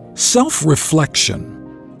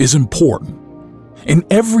 self-reflection is important in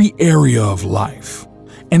every area of life,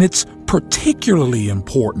 and it's particularly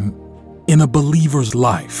important in a believer's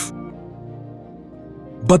life.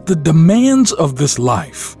 But the demands of this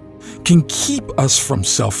life can keep us from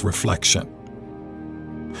self-reflection.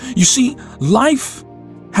 You see, life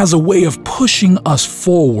has a way of pushing us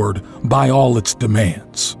forward by all its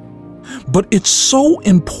demands. But it's so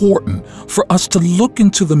important for us to look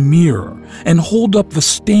into the mirror and hold up the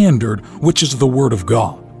standard, which is the Word of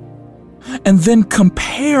God, and then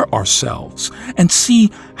compare ourselves and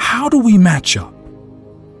see, how do we match up?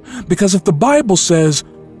 Because if the Bible says,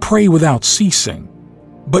 pray without ceasing,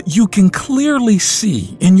 but you can clearly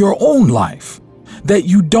see in your own life that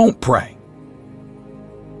you don't pray,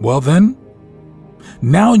 well then,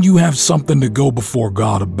 now you have something to go before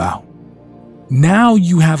God about. Now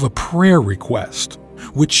you have a prayer request,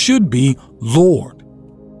 which should be, Lord,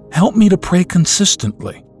 help me to pray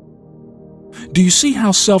consistently. Do you see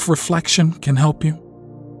how self-reflection can help you?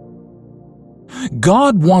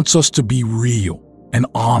 God wants us to be real and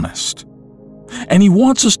honest, and He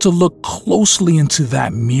wants us to look closely into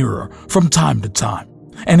that mirror from time to time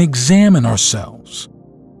and examine ourselves.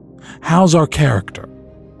 How's our character?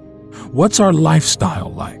 What's our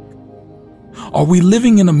lifestyle like? Are we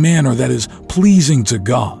living in a manner that is pleasing to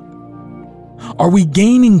God? Are we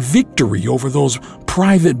gaining victory over those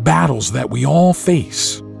private battles that we all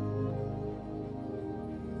face?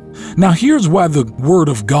 Now here's why the Word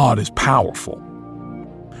of God is powerful.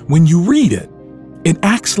 When you read it, it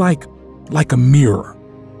acts like a mirror.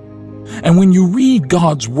 And when you read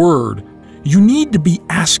God's Word, you need to be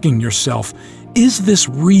asking yourself, is this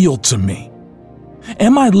real to me?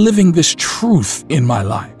 Am I living this truth in my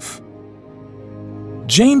life?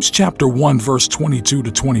 James chapter 1 verse 22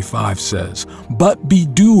 to 25 says, "But be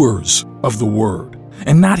doers of the word,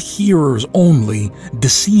 and not hearers only,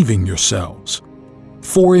 deceiving yourselves.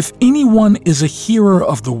 For if anyone is a hearer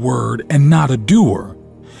of the word and not a doer,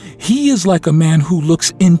 he is like a man who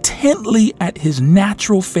looks intently at his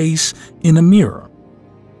natural face in a mirror.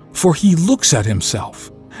 For he looks at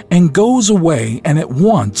himself and goes away and at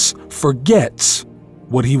once forgets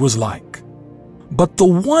what he was like. But the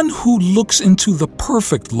one who looks into the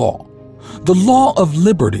perfect law, the law of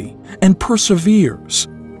liberty, and perseveres,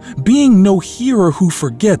 being no hearer who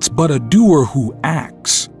forgets, but a doer who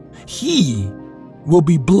acts, he will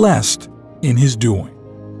be blessed in his doing."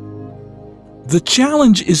 The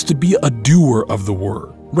challenge is to be a doer of the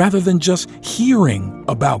word, rather than just hearing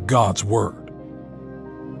about God's word.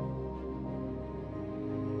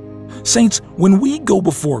 Saints, when we go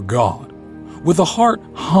before God with a heart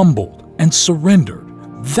humbled and surrendered,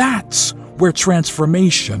 that's where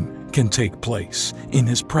transformation can take place in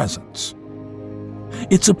His presence.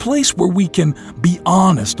 It's a place where we can be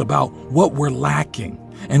honest about what we're lacking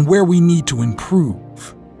and where we need to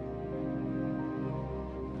improve.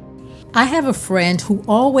 I have a friend who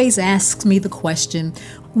always asks me the question,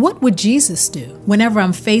 what would Jesus do whenever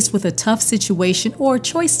I'm faced with a tough situation or a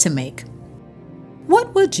choice to make?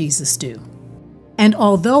 What would Jesus do? And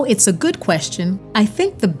although it's a good question, I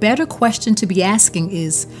think the better question to be asking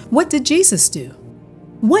is, what did Jesus do?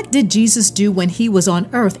 What did Jesus do when he was on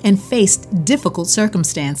earth and faced difficult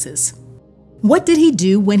circumstances? What did he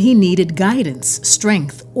do when he needed guidance,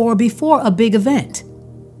 strength, or before a big event?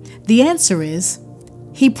 The answer is,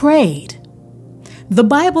 he prayed. The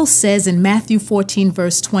Bible says in Matthew 14,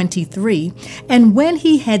 verse 23, "And when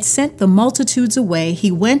he had sent the multitudes away,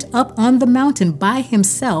 he went up on the mountain by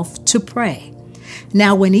himself to pray.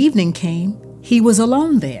 Now when evening came, he was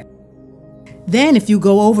alone there." Then if you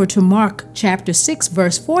go over to Mark chapter 6,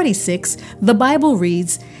 verse 46, the Bible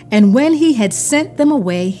reads, "And when he had sent them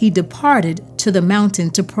away, he departed to the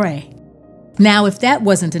mountain to pray." Now if that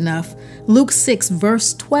wasn't enough, Luke 6,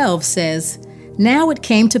 verse 12 says, "Now it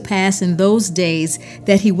came to pass in those days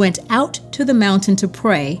that he went out to the mountain to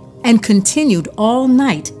pray and continued all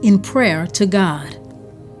night in prayer to God."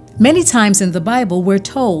 Many times in the Bible, we're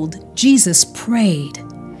told Jesus prayed.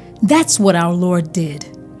 That's what our Lord did.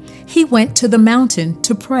 He went to the mountain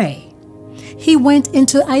to pray. He went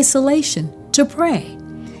into isolation to pray.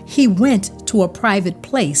 He went to a private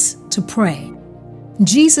place to pray.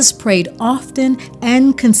 Jesus prayed often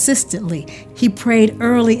and consistently. He prayed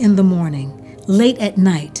early in the morning, late at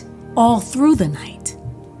night, all through the night.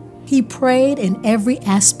 He prayed in every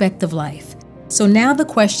aspect of life. So now the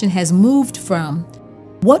question has moved from,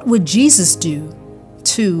 what would Jesus do,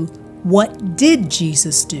 to what did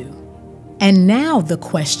Jesus do? And now the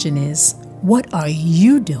question is, what are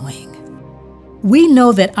you doing? We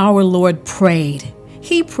know that our Lord prayed.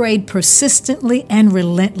 He prayed persistently and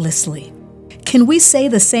relentlessly. Can we say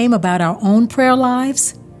the same about our own prayer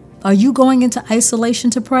lives? Are you going into isolation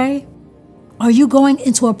to pray? Are you going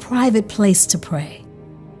into a private place to pray?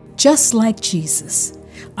 Just like Jesus,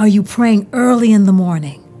 are you praying early in the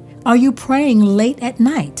morning? Are you praying late at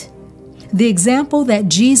night? The example that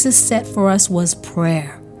Jesus set for us was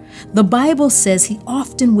prayer. The Bible says he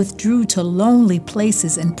often withdrew to lonely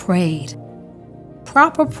places and prayed.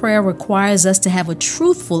 Proper prayer requires us to have a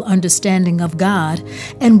truthful understanding of God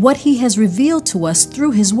and what he has revealed to us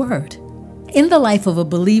through his word. In the life of a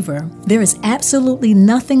believer, there is absolutely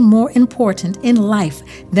nothing more important in life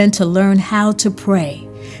than to learn how to pray,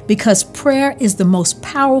 because prayer is the most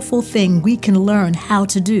powerful thing we can learn how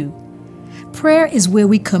to do. Prayer is where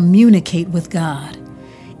we communicate with God.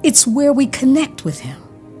 It's where we connect with him.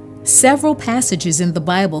 Several passages in the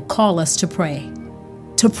Bible call us to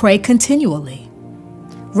pray continually.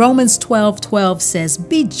 Romans 12:12 says,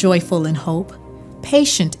 "Be joyful in hope,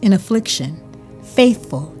 patient in affliction,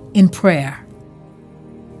 faithful in prayer."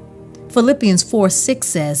 Philippians 4:6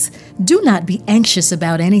 says, "Do not be anxious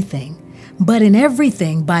about anything, but in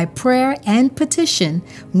everything by prayer and petition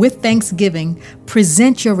with thanksgiving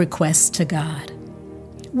present your requests to God."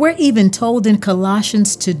 We're even told in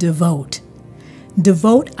Colossians to devote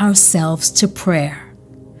ourselves to prayer.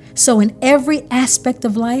 So in every aspect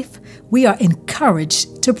of life, we are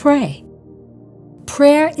encouraged to pray.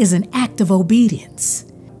 Prayer is an act of obedience.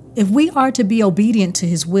 If we are to be obedient to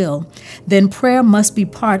his will, then prayer must be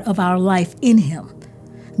part of our life in him.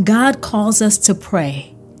 God calls us to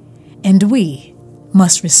pray, and we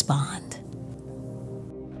must respond.